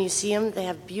photographs. When you see them, they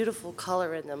have beautiful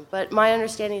color in them. But my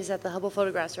understanding is that the Hubble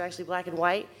photographs are actually black and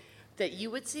white that you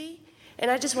would see.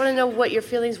 And I just want to know what your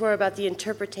feelings were about the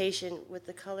interpretation with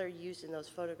the color used in those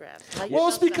photographs. Well,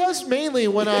 it's because mainly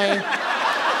when I...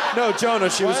 No,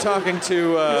 Jonah, she was talking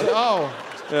to...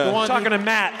 The one Talking to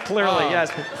Matt, clearly, yes.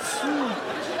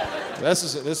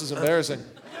 This is embarrassing.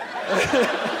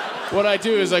 What I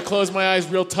do is I close my eyes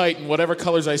real tight, and whatever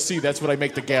colors I see, that's what I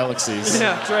make the galaxies.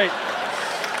 Yeah, that's right.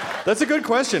 That's a good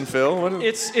question, Phil.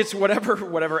 It's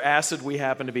whatever acid we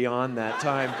happen to be on that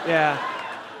time. Yeah.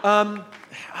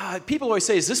 People always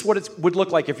say, is this what it would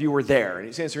look like if you were there? And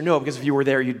his answer, no, because if you were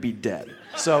there, you'd be dead.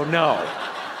 So no.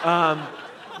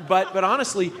 But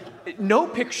honestly, no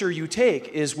picture you take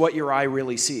is what your eye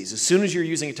really sees. As soon as you're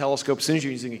using a telescope, as soon as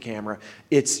you're using a camera,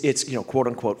 it's quote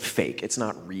unquote fake. It's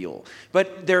not real.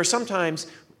 But there are sometimes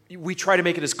we try to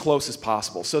make it as close as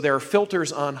possible. So there are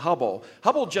filters on Hubble.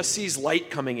 Hubble just sees light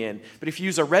coming in, but if you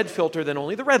use a red filter, then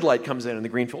only the red light comes in, and the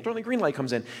green filter, only the green light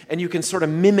comes in. And you can sort of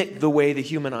mimic the way the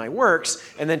human eye works,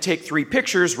 and then take 3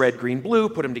 pictures, red, green, blue,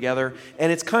 put them together,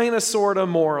 and it's kind of sort of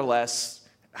more or less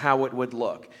how it would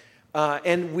look.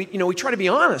 And we try to be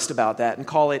honest about that and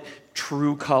call it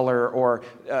true color, or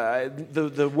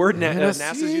the word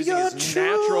NASA's using is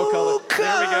natural color.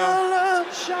 There we go.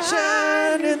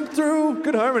 Shining through.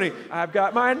 Good harmony. I've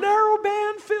got my narrow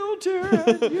band filter.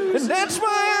 And that's why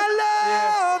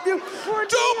I love you.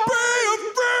 Don't be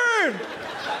afraid.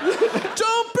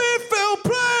 Don't be Phil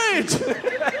Plait.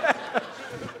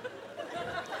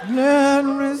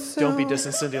 Don't be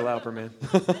distant Cindy Lauper, man.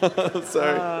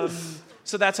 Sorry.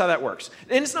 So that's how that works.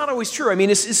 And it's not always true. I mean,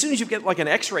 as soon as you get like an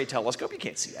X-ray telescope, you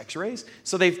can't see X-rays.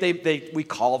 So we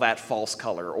call that false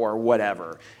color or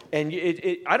whatever. And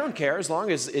I don't care as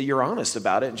long as you're honest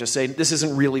about it and just say, this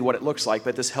isn't really what it looks like,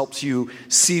 but this helps you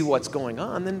see what's going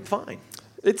on, then fine.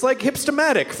 It's like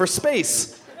Hipstamatic for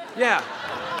space. Yeah.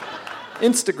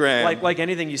 Instagram. Like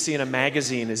anything you see in a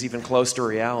magazine is even close to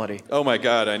reality. Oh my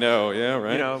God, I know. Yeah,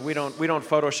 right. You know, we don't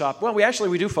Photoshop. Well, we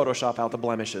do Photoshop out the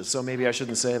blemishes, so maybe I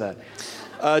shouldn't say that.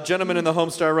 Gentleman in the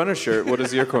Homestar Runner shirt, what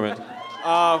is your comment?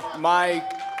 My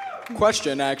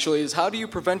question actually is, how do you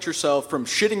prevent yourself from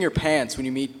shitting your pants when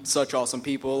you meet such awesome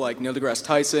people like Neil deGrasse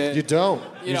Tyson? You don't.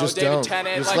 You know, just David don't.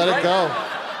 Tennant. Just let it go.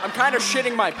 I'm kind of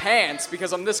shitting my pants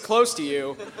because I'm this close to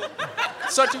you.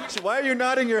 Why are you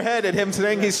nodding your head at him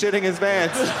saying he's shitting his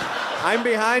pants? I'm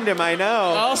behind him, I know.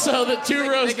 Also, the 2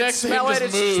 rows next to him just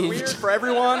it's moved. weird for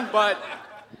everyone, but...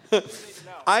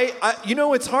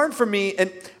 It's hard for me,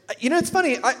 and it's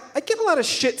funny, I get a lot of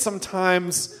shit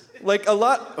sometimes, like a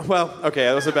lot, well, okay,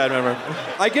 that was a bad memory.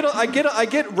 I get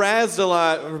razzed a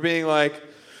lot for being like,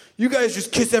 you guys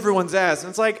just kiss everyone's ass.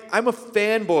 And it's like, I'm a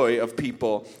fanboy of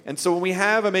people. And so when we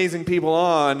have amazing people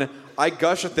on, I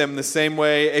gush at them the same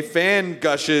way a fan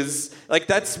gushes. Like,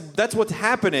 that's what's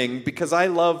happening because I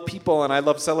love people and I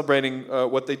love celebrating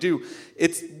what they do.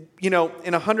 It's, in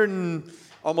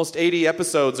 180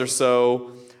 episodes or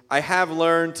so, I have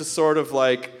learned to sort of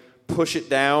like push it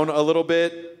down a little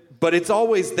bit, but it's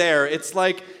always there. It's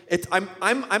like,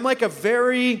 I'm like a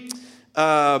very...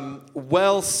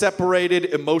 well-separated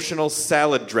emotional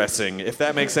salad dressing, if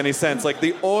that makes any sense. Like,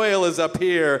 the oil is up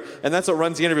here, and that's what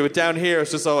runs the interview. But down here,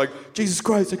 it's just all like, Jesus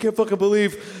Christ, I can't fucking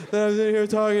believe that I'm sitting here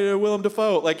talking to Willem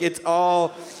Dafoe. Like, it's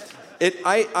all...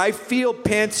 I feel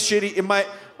pants shitty. In my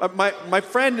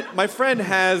friend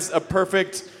has a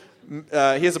perfect... he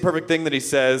has a perfect thing that he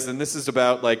says, and this is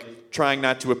about, like, trying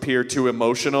not to appear too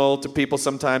emotional to people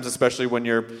sometimes, especially when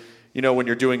you're... when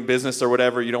you're doing business or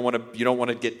whatever, you don't want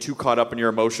to get too caught up in your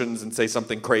emotions and say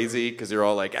something crazy because you're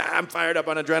all like, I'm fired up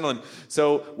on adrenaline.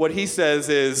 So what he says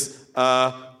is,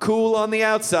 cool on the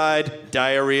outside,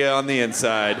 diarrhea on the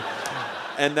inside.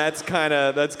 And that's kind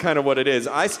of what it is.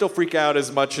 I still freak out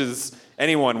as much as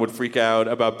anyone would freak out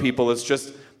about people. It's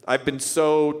just, I've been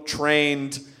so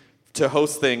trained to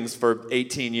host things for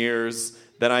 18 years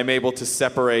that I'm able to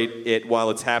separate it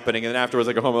while it's happening. And then afterwards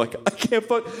I go home, I'm like, I can't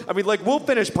we'll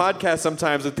finish podcasts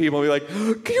sometimes with people and be like,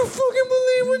 can you fucking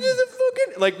believe what is a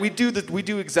fucking... Like, we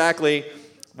do exactly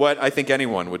what I think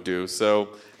anyone would do. So,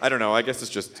 I don't know, I guess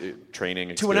it's just training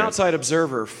experience. To an outside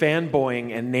observer,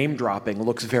 fanboying and name-dropping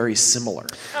looks very similar.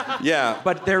 Yeah.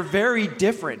 But they're very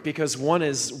different because one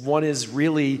is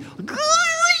really...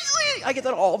 I get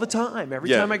that all the time. Every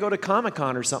time I go to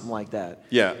Comic-Con or something like that.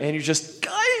 Yeah. And you're just,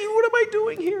 what am I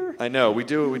doing here? I know, we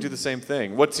do the same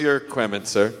thing. What's your comment,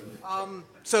 sir?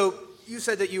 So you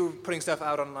said that you were putting stuff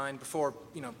out online before,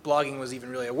 blogging was even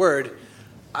really a word.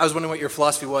 I was wondering what your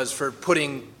philosophy was for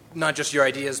putting not just your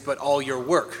ideas, but all your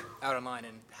work out online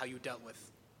and how you dealt with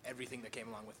everything that came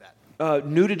along with that.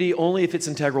 Nudity only if it's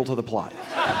integral to the plot.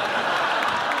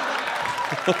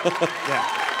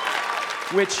 Yeah.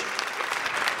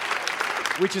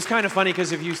 Which is kind of funny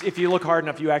because if you look hard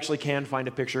enough, you actually can find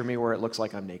a picture of me where it looks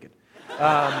like I'm naked,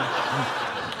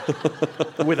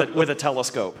 with a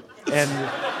telescope. And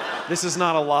this is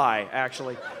not a lie,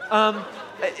 actually.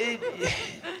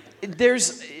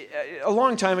 There's a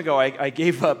long time ago, I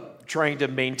gave up trying to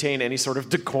maintain any sort of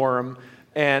decorum,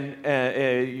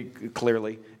 and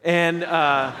clearly, and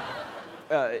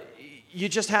you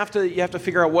just have to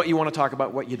figure out what you want to talk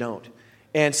about, what you don't.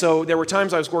 And so there were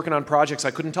times I was working on projects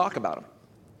I couldn't talk about them.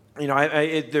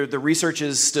 The research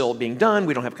is still being done.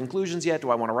 We don't have conclusions yet. Do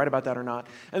I want to write about that or not?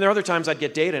 And there are other times I'd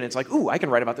get data, and it's like, ooh, I can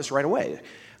write about this right away.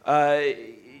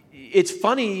 It's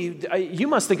funny. You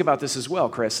must think about this as well,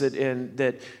 Chris.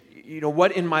 That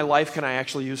what in my life can I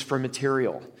actually use for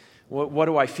material? What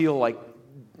do I feel like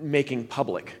making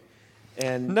public?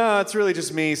 And no, it's really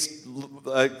just me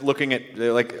looking at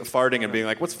farting and being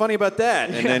like, "What's funny about that?"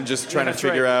 And then just trying to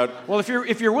figure out. Well,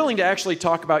 if you're willing to actually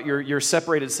talk about your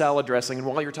separated salad dressing, and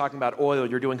while you're talking about oil,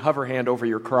 you're doing hover hand over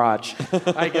your crotch,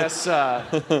 I guess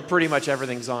pretty much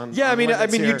everything's on. Yeah, on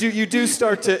you do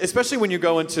start to, especially when you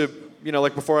go into.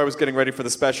 Like before I was getting ready for the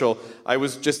special, I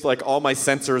was just like all my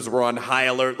sensors were on high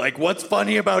alert. Like, what's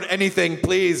funny about anything,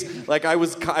 please? Like I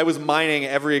was mining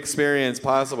every experience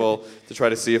possible to try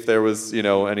to see if there was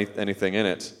anything in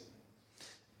it.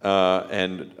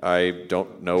 And I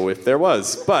don't know if there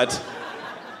was, but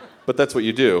that's what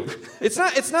you do. It's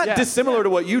not dissimilar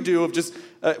to what you do of just.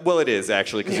 Well, it is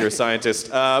actually because you're a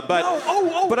scientist.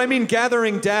 But I mean,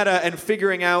 gathering data and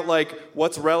figuring out like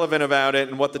what's relevant about it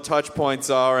and what the touch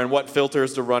points are and what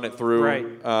filters to run it through. Right.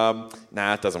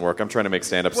 It doesn't work. I'm trying to make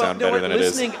stand-up sound better than it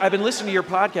is. I've been listening to your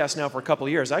podcast now for a couple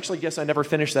of years. I actually guess I never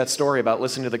finished that story about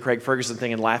listening to the Craig Ferguson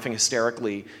thing and laughing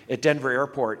hysterically at Denver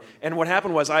Airport. And what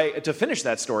happened was, to finish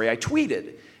that story, I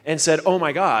tweeted and said, "Oh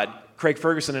my God, Craig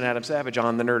Ferguson and Adam Savage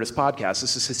on the Nerdist podcast.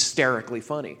 This is hysterically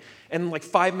funny." And like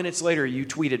 5 minutes later, you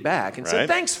tweeted back and said,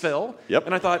 "Thanks, Phil." Yep.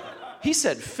 And I thought, he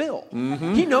said Phil.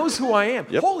 Mm-hmm. He knows who I am.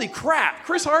 Yep. Holy crap,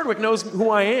 Chris Hardwick knows who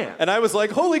I am. And I was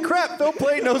like, holy crap, Phil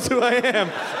Plait knows who I am.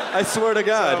 I swear to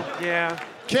God. So, yeah.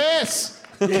 Kiss!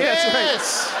 Yeah, Kiss!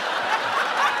 that's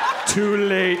right. Too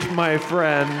late, my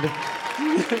friend.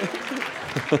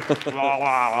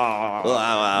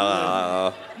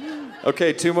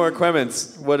 Okay, 2 more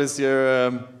comments. What is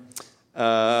your...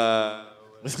 Hi.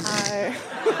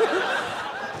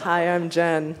 Hi, I'm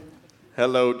Jen.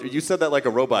 Hello. You said that like a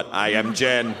robot. I am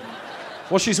Jen.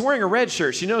 Well, she's wearing a red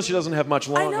shirt. She knows she doesn't have much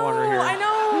longer here. I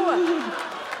know.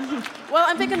 Well,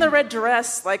 I'm thinking the red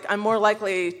dress, like, I'm more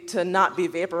likely to not be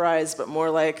vaporized, but more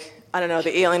like, I don't know,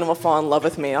 the alien will fall in love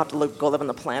with me. I'll have to go live on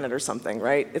the planet or something,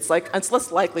 right? It's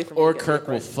less likely for me or to get Kirk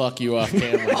will fuck you off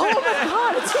camera. Oh, my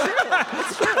God, it's true.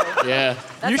 It's true. Yeah.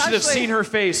 You should have seen her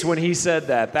face when he said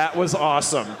that. That was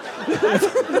awesome.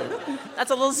 That's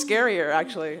a little scarier,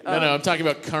 actually. No, I'm talking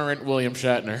about current William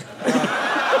Shatner.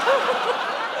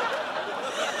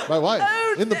 My wife,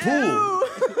 in the pool.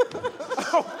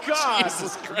 Oh, God.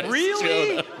 Jesus Christ,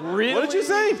 Really? Jonah. Really? What did you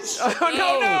say?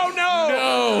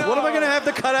 No. What am I going to have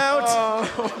to cut out? Oh,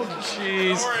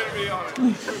 jeez.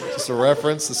 Just a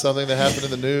reference to something that happened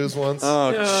in the news once.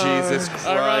 Oh, Jesus Christ.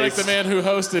 Ironic, the man who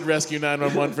hosted Rescue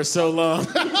 911 for so long.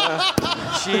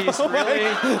 Jeez, really?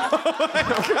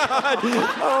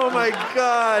 Oh, my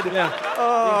God. Yeah.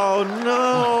 Oh,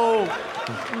 no.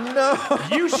 No.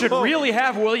 You should really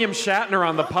have William Shatner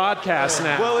on the podcast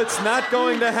now. Well, it's not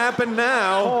going to happen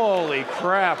now. Holy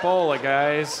crap, Ola,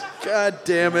 guys. God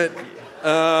damn it.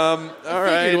 All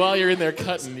right. While you're in there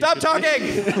cutting. Stop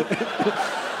talking!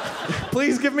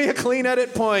 Please give me a clean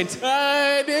edit point.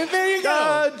 There you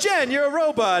go. Jen, you're a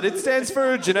robot. It stands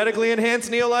for Genetically Enhanced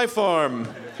Neolife Form.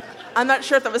 I'm not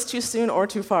sure if that was too soon or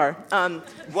too far.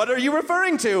 What are you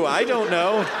referring to? I don't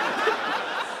know.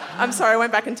 I'm sorry, I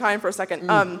went back in time for a second.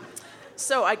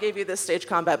 So I gave you this stage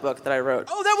combat book that I wrote.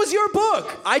 Oh, that was your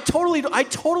book. I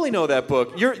totally know that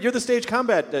book. You're the stage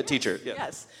combat teacher. Yeah.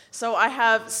 Yes. So I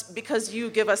have, because you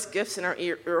give us gifts in our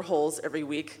ear holes every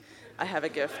week, I have a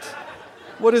gift.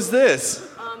 What is this?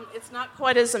 It's not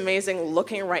quite as amazing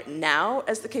looking right now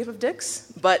as the Cape of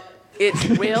Dicks, but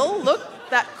it will look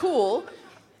that cool.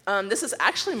 This is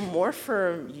actually more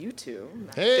for you two.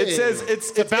 Hey, it says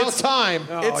it's about time.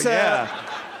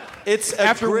 It's a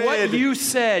After grid. what you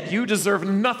said, you deserve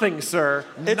nothing, sir.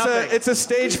 It's a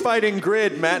stage fighting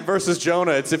grid, Matt versus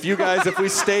Jonah. It's if we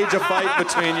stage a fight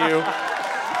between you.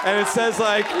 And it says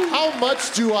like, how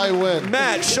much do I win?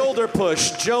 Matt, shoulder push.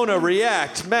 Jonah,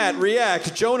 react. Matt,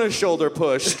 react. Jonah, shoulder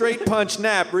push. Straight punch,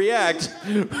 nap. React.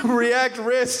 React,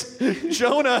 wrist.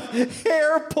 Jonah,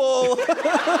 hair pull.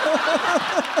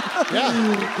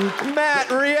 Yeah. Matt,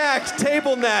 react.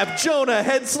 Table nap. Jonah,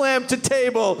 head slam to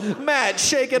table. Matt,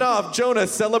 shake it off. Jonah,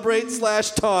 celebrate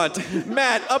 / taunt.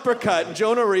 Matt, uppercut.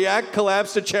 Jonah, react.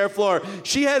 Collapse to chair floor.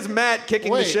 She has Matt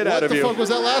kicking the shit out of you. What the fuck was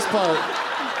that last part?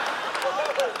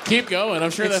 Keep going.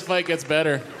 I'm sure that fight gets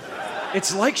better.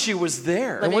 It's like she was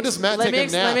there. And when does Matt take a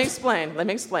nap? Let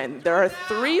me explain. There are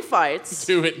 3 fights.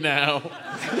 Do it now.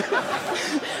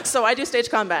 So I do stage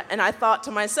combat, and I thought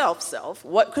to myself,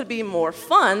 what could be more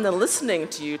fun than listening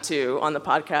to you two on the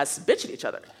podcast bitch at each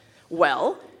other?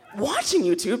 Well, watching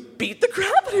you two beat the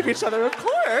crap out of each other, of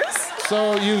course.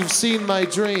 So you've seen my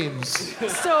dreams.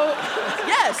 So,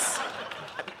 yes.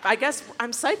 I guess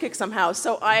I'm psychic somehow.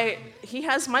 So he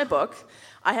has my book.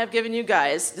 I have given you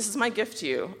guys, this is my gift to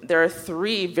you. There are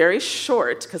 3 very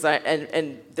short,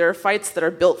 and there are fights that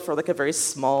are built for like a very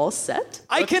small set.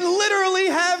 I can literally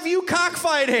have you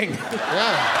cockfighting.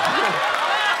 Yeah.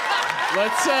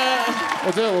 Let's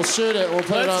We'll do it. We'll shoot it. We'll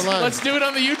put it online. Let's do it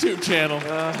on the YouTube channel.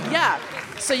 Yeah.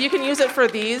 So you can use it for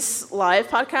these live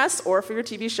podcasts or for your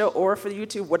TV show or for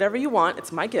YouTube, whatever you want.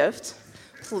 It's my gift.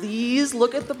 Please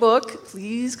look at the book.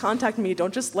 Please contact me.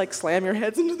 Don't just like slam your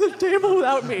heads into the table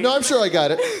without me. No, I'm sure I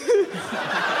got it.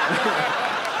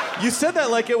 You said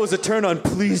that like it was a turn on.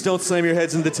 Please don't slam your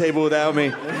heads into the table without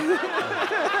me.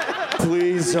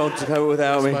 Please don't do it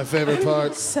without me. My favorite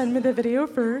part. Send me the video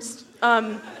first.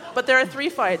 But there are 3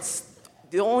 fights.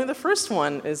 Only the first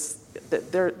one is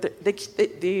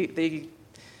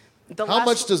How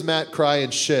much does Matt cry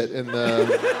and shit in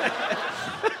the?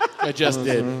 I just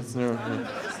did.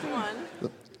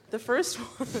 The first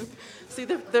one. See,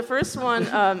 the first one,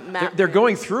 Matt. They're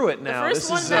going through it now. The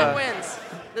first one, Matt wins.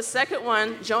 The second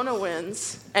one, Jonah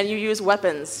wins, and you use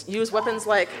weapons. You use weapons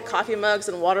like coffee mugs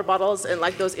and water bottles and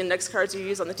like those index cards you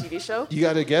use on the TV show. You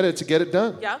got to get it to get it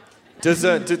done. Yeah. Does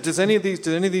any of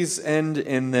these end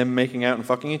in them making out and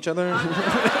fucking each other?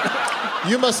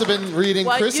 You must have been reading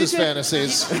Chris's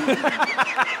fantasies.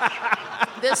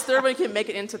 This third one can make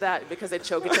it into that because they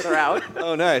choke each other out.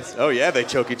 Oh, nice. Oh, yeah, they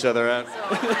choke each other out.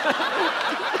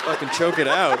 Fucking choke it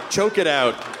out. Choke it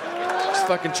out. Just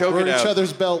fucking choke it out. Each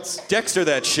other's belts. Dexter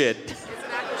that shit. It's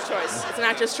an actor's choice. It's an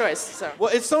actor's choice. So.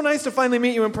 Well, it's so nice to finally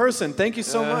meet you in person. Thank you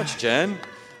so much, Jen.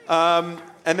 And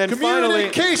then finally...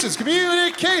 Communications.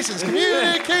 Oh,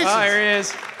 here he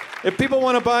is. If people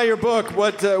want to buy your book,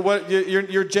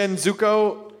 you're Jen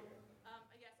Zuko?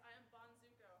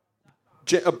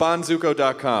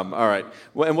 Bonzuko.com. All right.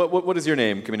 And what is your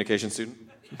name, communication student?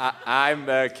 I'm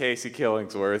Casey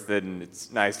Killingsworth, and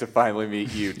it's nice to finally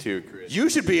meet you too, Chris. You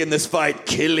should be in this fight,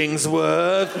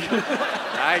 Killingsworth.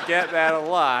 I get that a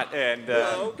lot, and...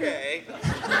 Okay.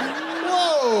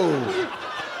 Whoa!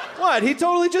 What? He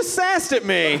totally just sassed at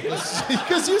me.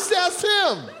 Because you sassed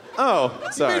him. Oh,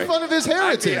 sorry. You made fun of his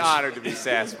heritage. I'd be honored to be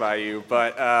sassed by you,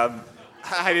 but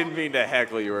I didn't mean to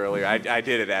heckle you earlier. I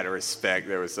did it out of respect.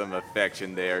 There was some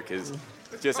affection there, because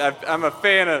I'm a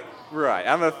fan of... Right.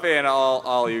 I'm a fan of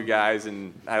all you guys,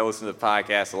 and I listen to the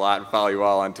podcast a lot and follow you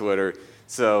all on Twitter.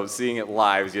 So seeing it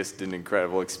live is just an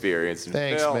incredible experience. And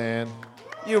Thanks, Phil, man.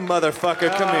 You motherfucker,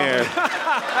 come here.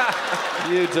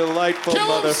 You delightful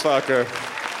motherfucker.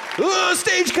 Ooh,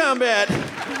 stage combat!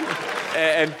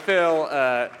 And Phil,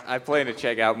 I plan to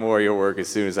check out more of your work as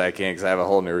soon as I can because I have a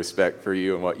whole new respect for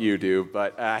you and what you do.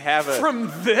 But I have a... From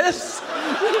this? I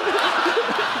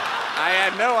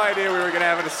had no idea we were going to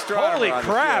have an astronomer Holy on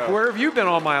the crap, show. where have you been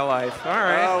all my life? All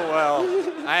right. Oh, well,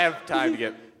 I have time to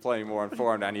get plenty more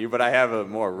informed on you, but I have a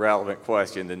more relevant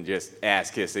question than just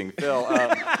ass-kissing. Phil,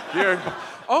 you're...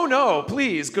 Oh, no,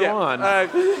 please, go on.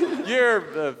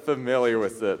 You're familiar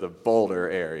with the Boulder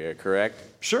area, correct?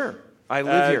 Sure. I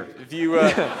live here. If you,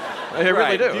 I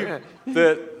really do.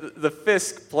 The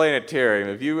Fisk Planetarium.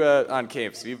 Have you on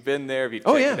campus? Have you been there? Have you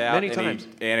checked it out? Many Any times.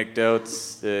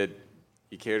 Anecdotes that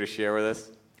you care to share with us?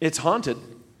 It's haunted.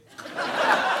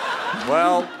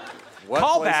 Well, what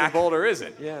Call place back. in Boulder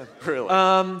isn't? Yeah.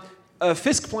 Really?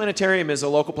 Fisk Planetarium is a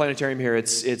local planetarium here.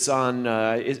 It's on.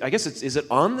 I guess is it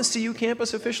on the CU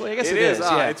campus officially? I guess it is.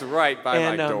 Yeah. It's right by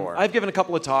my door. I've given a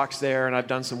couple of talks there, and I've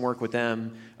done some work with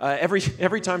them.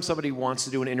 Every time somebody wants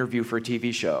to do an interview for a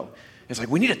TV show, it's like,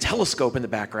 we need a telescope in the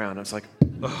background. I was like,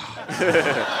 all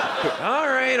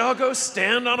right, I'll go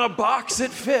stand on a box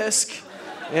at Fisk,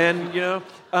 and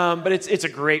but it's a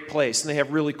great place, and they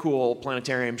have really cool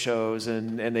planetarium shows,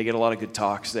 and they get a lot of good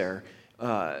talks there.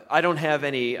 I don't have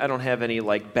any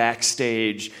like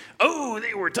backstage. Oh,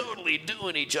 they were totally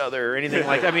doing each other or anything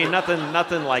like. I mean,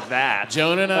 nothing like that.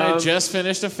 Jonah and I just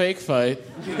finished a fake fight.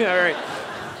 Yeah, all right.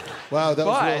 Wow, that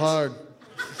was real hard.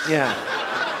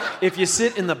 Yeah. If you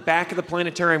sit in the back of the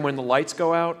planetarium when the lights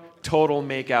go out, total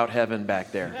make-out heaven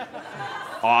back there.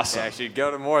 Awesome. Yeah, I should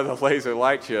go to more of the laser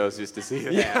light shows just to see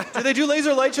that. Yeah. Do they do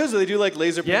laser light shows? Do they do like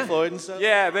laser Pink Floyd and stuff?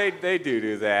 Yeah, they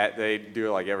do that. They do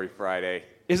it like every Friday.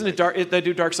 Isn't it dark? They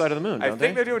do Dark Side of the Moon, don't I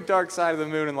think they're doing Dark Side of the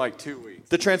Moon in like 2 weeks.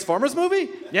 The Transformers movie?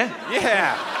 Yeah.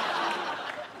 Yeah.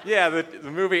 Yeah,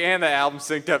 the movie and the album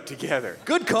synced up together.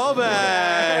 Good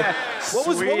callback. What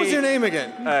was your name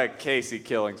again? Casey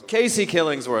Killingsworth. Casey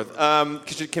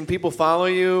Killingsworth. Can people follow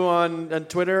you on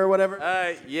Twitter or whatever?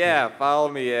 Yeah, follow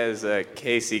me as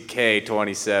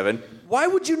KCK27. Why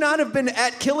would you not have been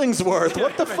at Killingsworth?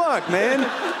 What the fuck, man?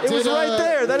 It was right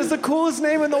there. That is the coolest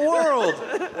name in the world.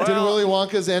 Did Willy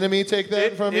Wonka's enemy take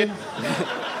that from you?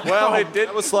 Well, it did.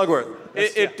 That was Slugworth.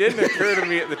 It didn't occur to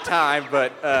me at the time,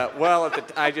 but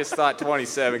I just thought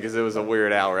 27 because it was a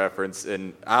Weird Al reference,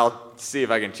 and I'll see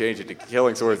if I can change it to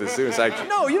Killingsworth as soon as I can.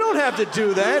 No, you don't have to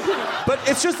do that. But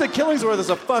it's just that Killingsworth is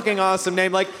a fucking awesome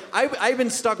name. Like, I've been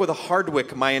stuck with a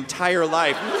Hardwick my entire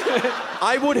life.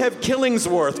 I would have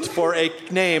Killingsworth for a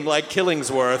name like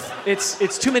Killingsworth.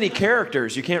 It's too many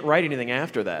characters. You can't write anything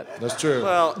after that. That's true.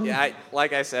 Well, yeah,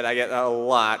 like I said, I get a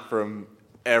lot from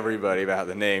everybody about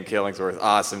the name Killingsworth.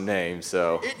 Awesome name,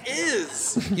 so. It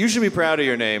is. You should be proud of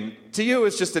your name. To you,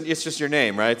 it's just your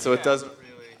name, right? So it doesn't.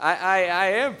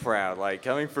 I am proud. Like,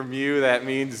 coming from you, that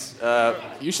means.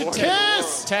 You should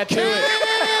Kiss! tattoo it.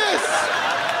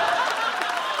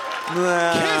 Kiss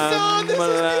on, this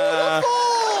is beautiful!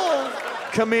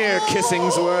 Come here,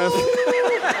 Kissingsworth.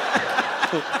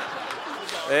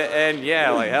 And yeah,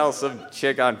 like hell, some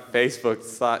chick on Facebook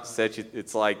said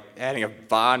it's like adding a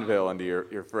Bonneville into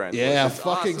your friends. Yeah, which is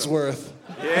fuckingsworth.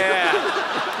 awesome. Yeah.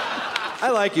 I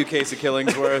like you, Casey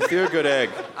Killingsworth. You're a good egg.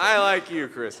 I like you,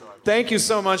 Chris. Thank you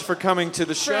so much for coming to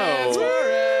the show.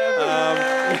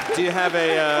 Do you have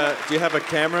a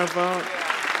camera phone?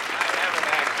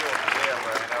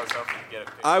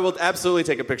 I will absolutely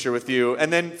take a picture with you.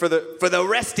 And then for the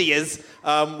restias,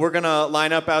 we're gonna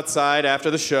line up outside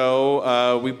after the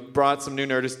show. We brought some new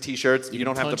Nerdist T-shirts. You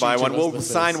don't have to buy one. We'll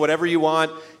sign whatever you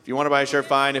want. If you want to buy a shirt,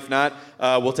 fine. If not,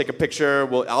 we'll take a picture.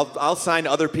 I'll sign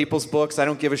other people's books. I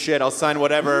don't give a shit. I'll sign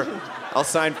whatever. I'll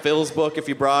sign Phil's book if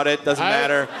you brought it. Doesn't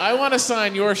matter. I want to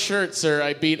sign your shirt, sir.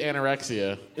 I beat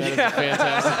anorexia. That is a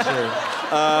fantastic shirt.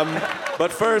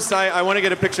 But first, I want to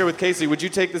get a picture with Casey. Would you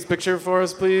take this picture for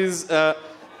us, please? And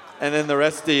then the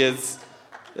rest is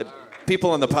people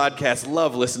on the podcast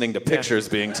love listening to pictures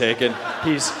being taken.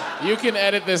 You can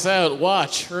edit this out.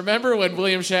 Watch. Remember when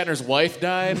William Shatner's wife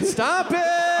died? Stop it!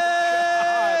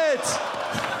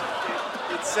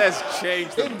 It says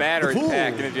change the battery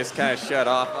pack, and it just kind of shut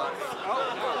off.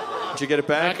 Did you get it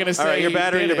back? Not gonna say all right, your you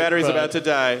battery's did it, but- about to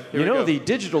die. Here we go. The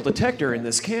digital detector in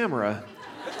this camera.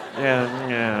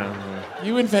 Yeah.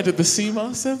 You invented the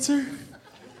CMOS sensor?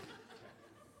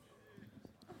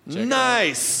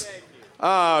 Nice.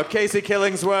 Oh, Casey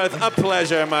Killingsworth, a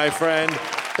pleasure, my friend.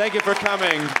 Thank you for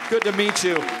coming. Good to meet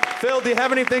you. Phil, do you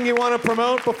have anything you want to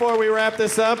promote before we wrap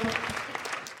this up?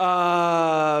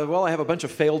 Well, I have a bunch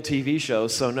of failed TV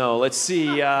shows, so no. Let's see.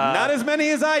 Not as many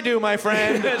as I do, my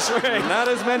friend. That's right. Not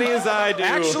as many as I do.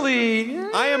 Actually,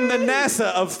 I am the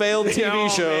NASA of failed TV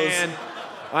shows. Man.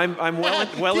 I'm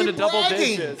well into double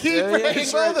digits. Keep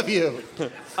bragging, both of you.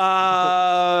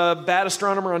 Bad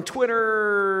Astronomer on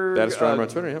Twitter. Bad Astronomer on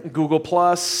Twitter, yep. Google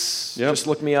Plus. Yep. Just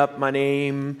look me up, my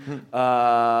name.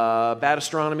 Bad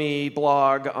Astronomy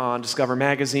blog on Discover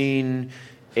Magazine.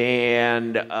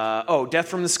 And, Death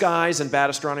from the Skies and Bad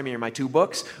Astronomy are my 2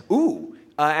 books. Ooh.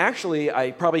 Actually,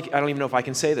 I don't even know if I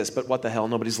can say this, but what the hell,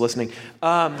 nobody's listening.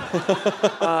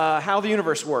 How the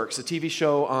Universe Works, a TV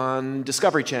show on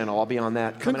Discovery Channel. I'll be on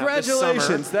that coming out this summer.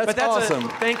 Congratulations, that's awesome.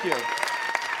 Thank you.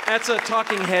 That's a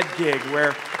talking head gig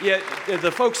where,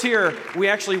 the folks here, we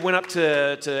actually went up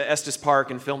to Estes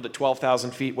Park and filmed at 12,000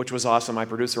 feet, which was awesome. My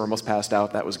producer almost passed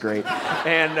out. That was great.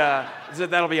 And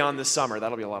that'll be on this summer.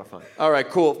 That'll be a lot of fun. All right,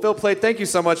 cool. Phil Plait, thank you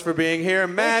so much for being here.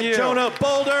 Matt, Jonah,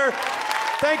 Boulder,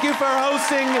 thank you for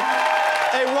hosting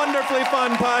a wonderfully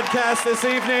fun podcast this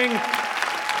evening.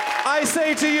 I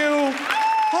say to you,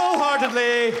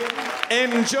 wholeheartedly,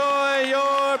 enjoy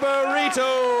your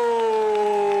burrito.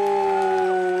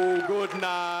 Good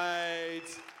night.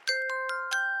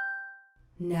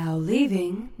 Now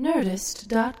leaving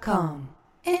Nerdist.com.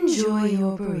 Enjoy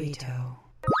your burrito.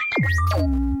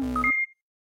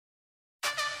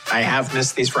 I have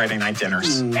missed these Friday night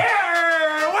dinners.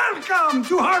 Welcome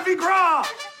to Harvey Graw.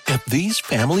 At these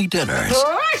family dinners,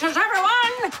 Delicious,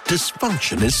 everyone!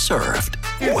 dysfunction is served.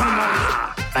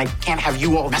 I can't have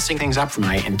you all messing things up for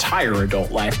my entire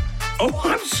adult life. Oh,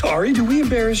 I'm sorry. Do we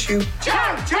embarrass you?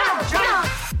 Jump, jump, jump!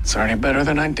 It's already better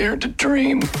than I dared to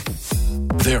dream.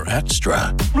 They're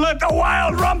extra. Let the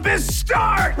wild rumpus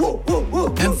start! Woo, woo, woo,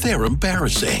 woo. And they're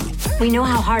embarrassing. We know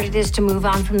how hard it is to move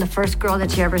on from the first girl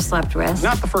that you ever slept with.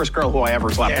 Not the first girl who I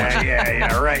ever slept with.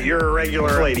 Yeah, right. You're a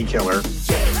regular lady killer.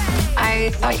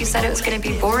 I thought you said it was going to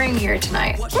be boring here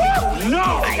tonight. No!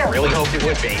 I really hoped it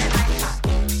would be.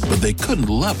 But they couldn't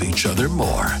love each other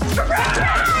more.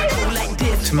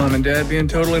 It's Mom and Dad being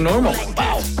totally normal.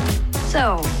 Wow.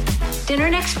 So, dinner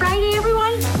next Friday,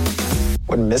 everyone?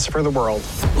 Wouldn't miss it for the world.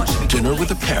 Dinner with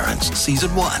the Parents,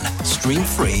 Season 1. Stream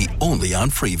free only on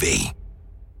Freevee.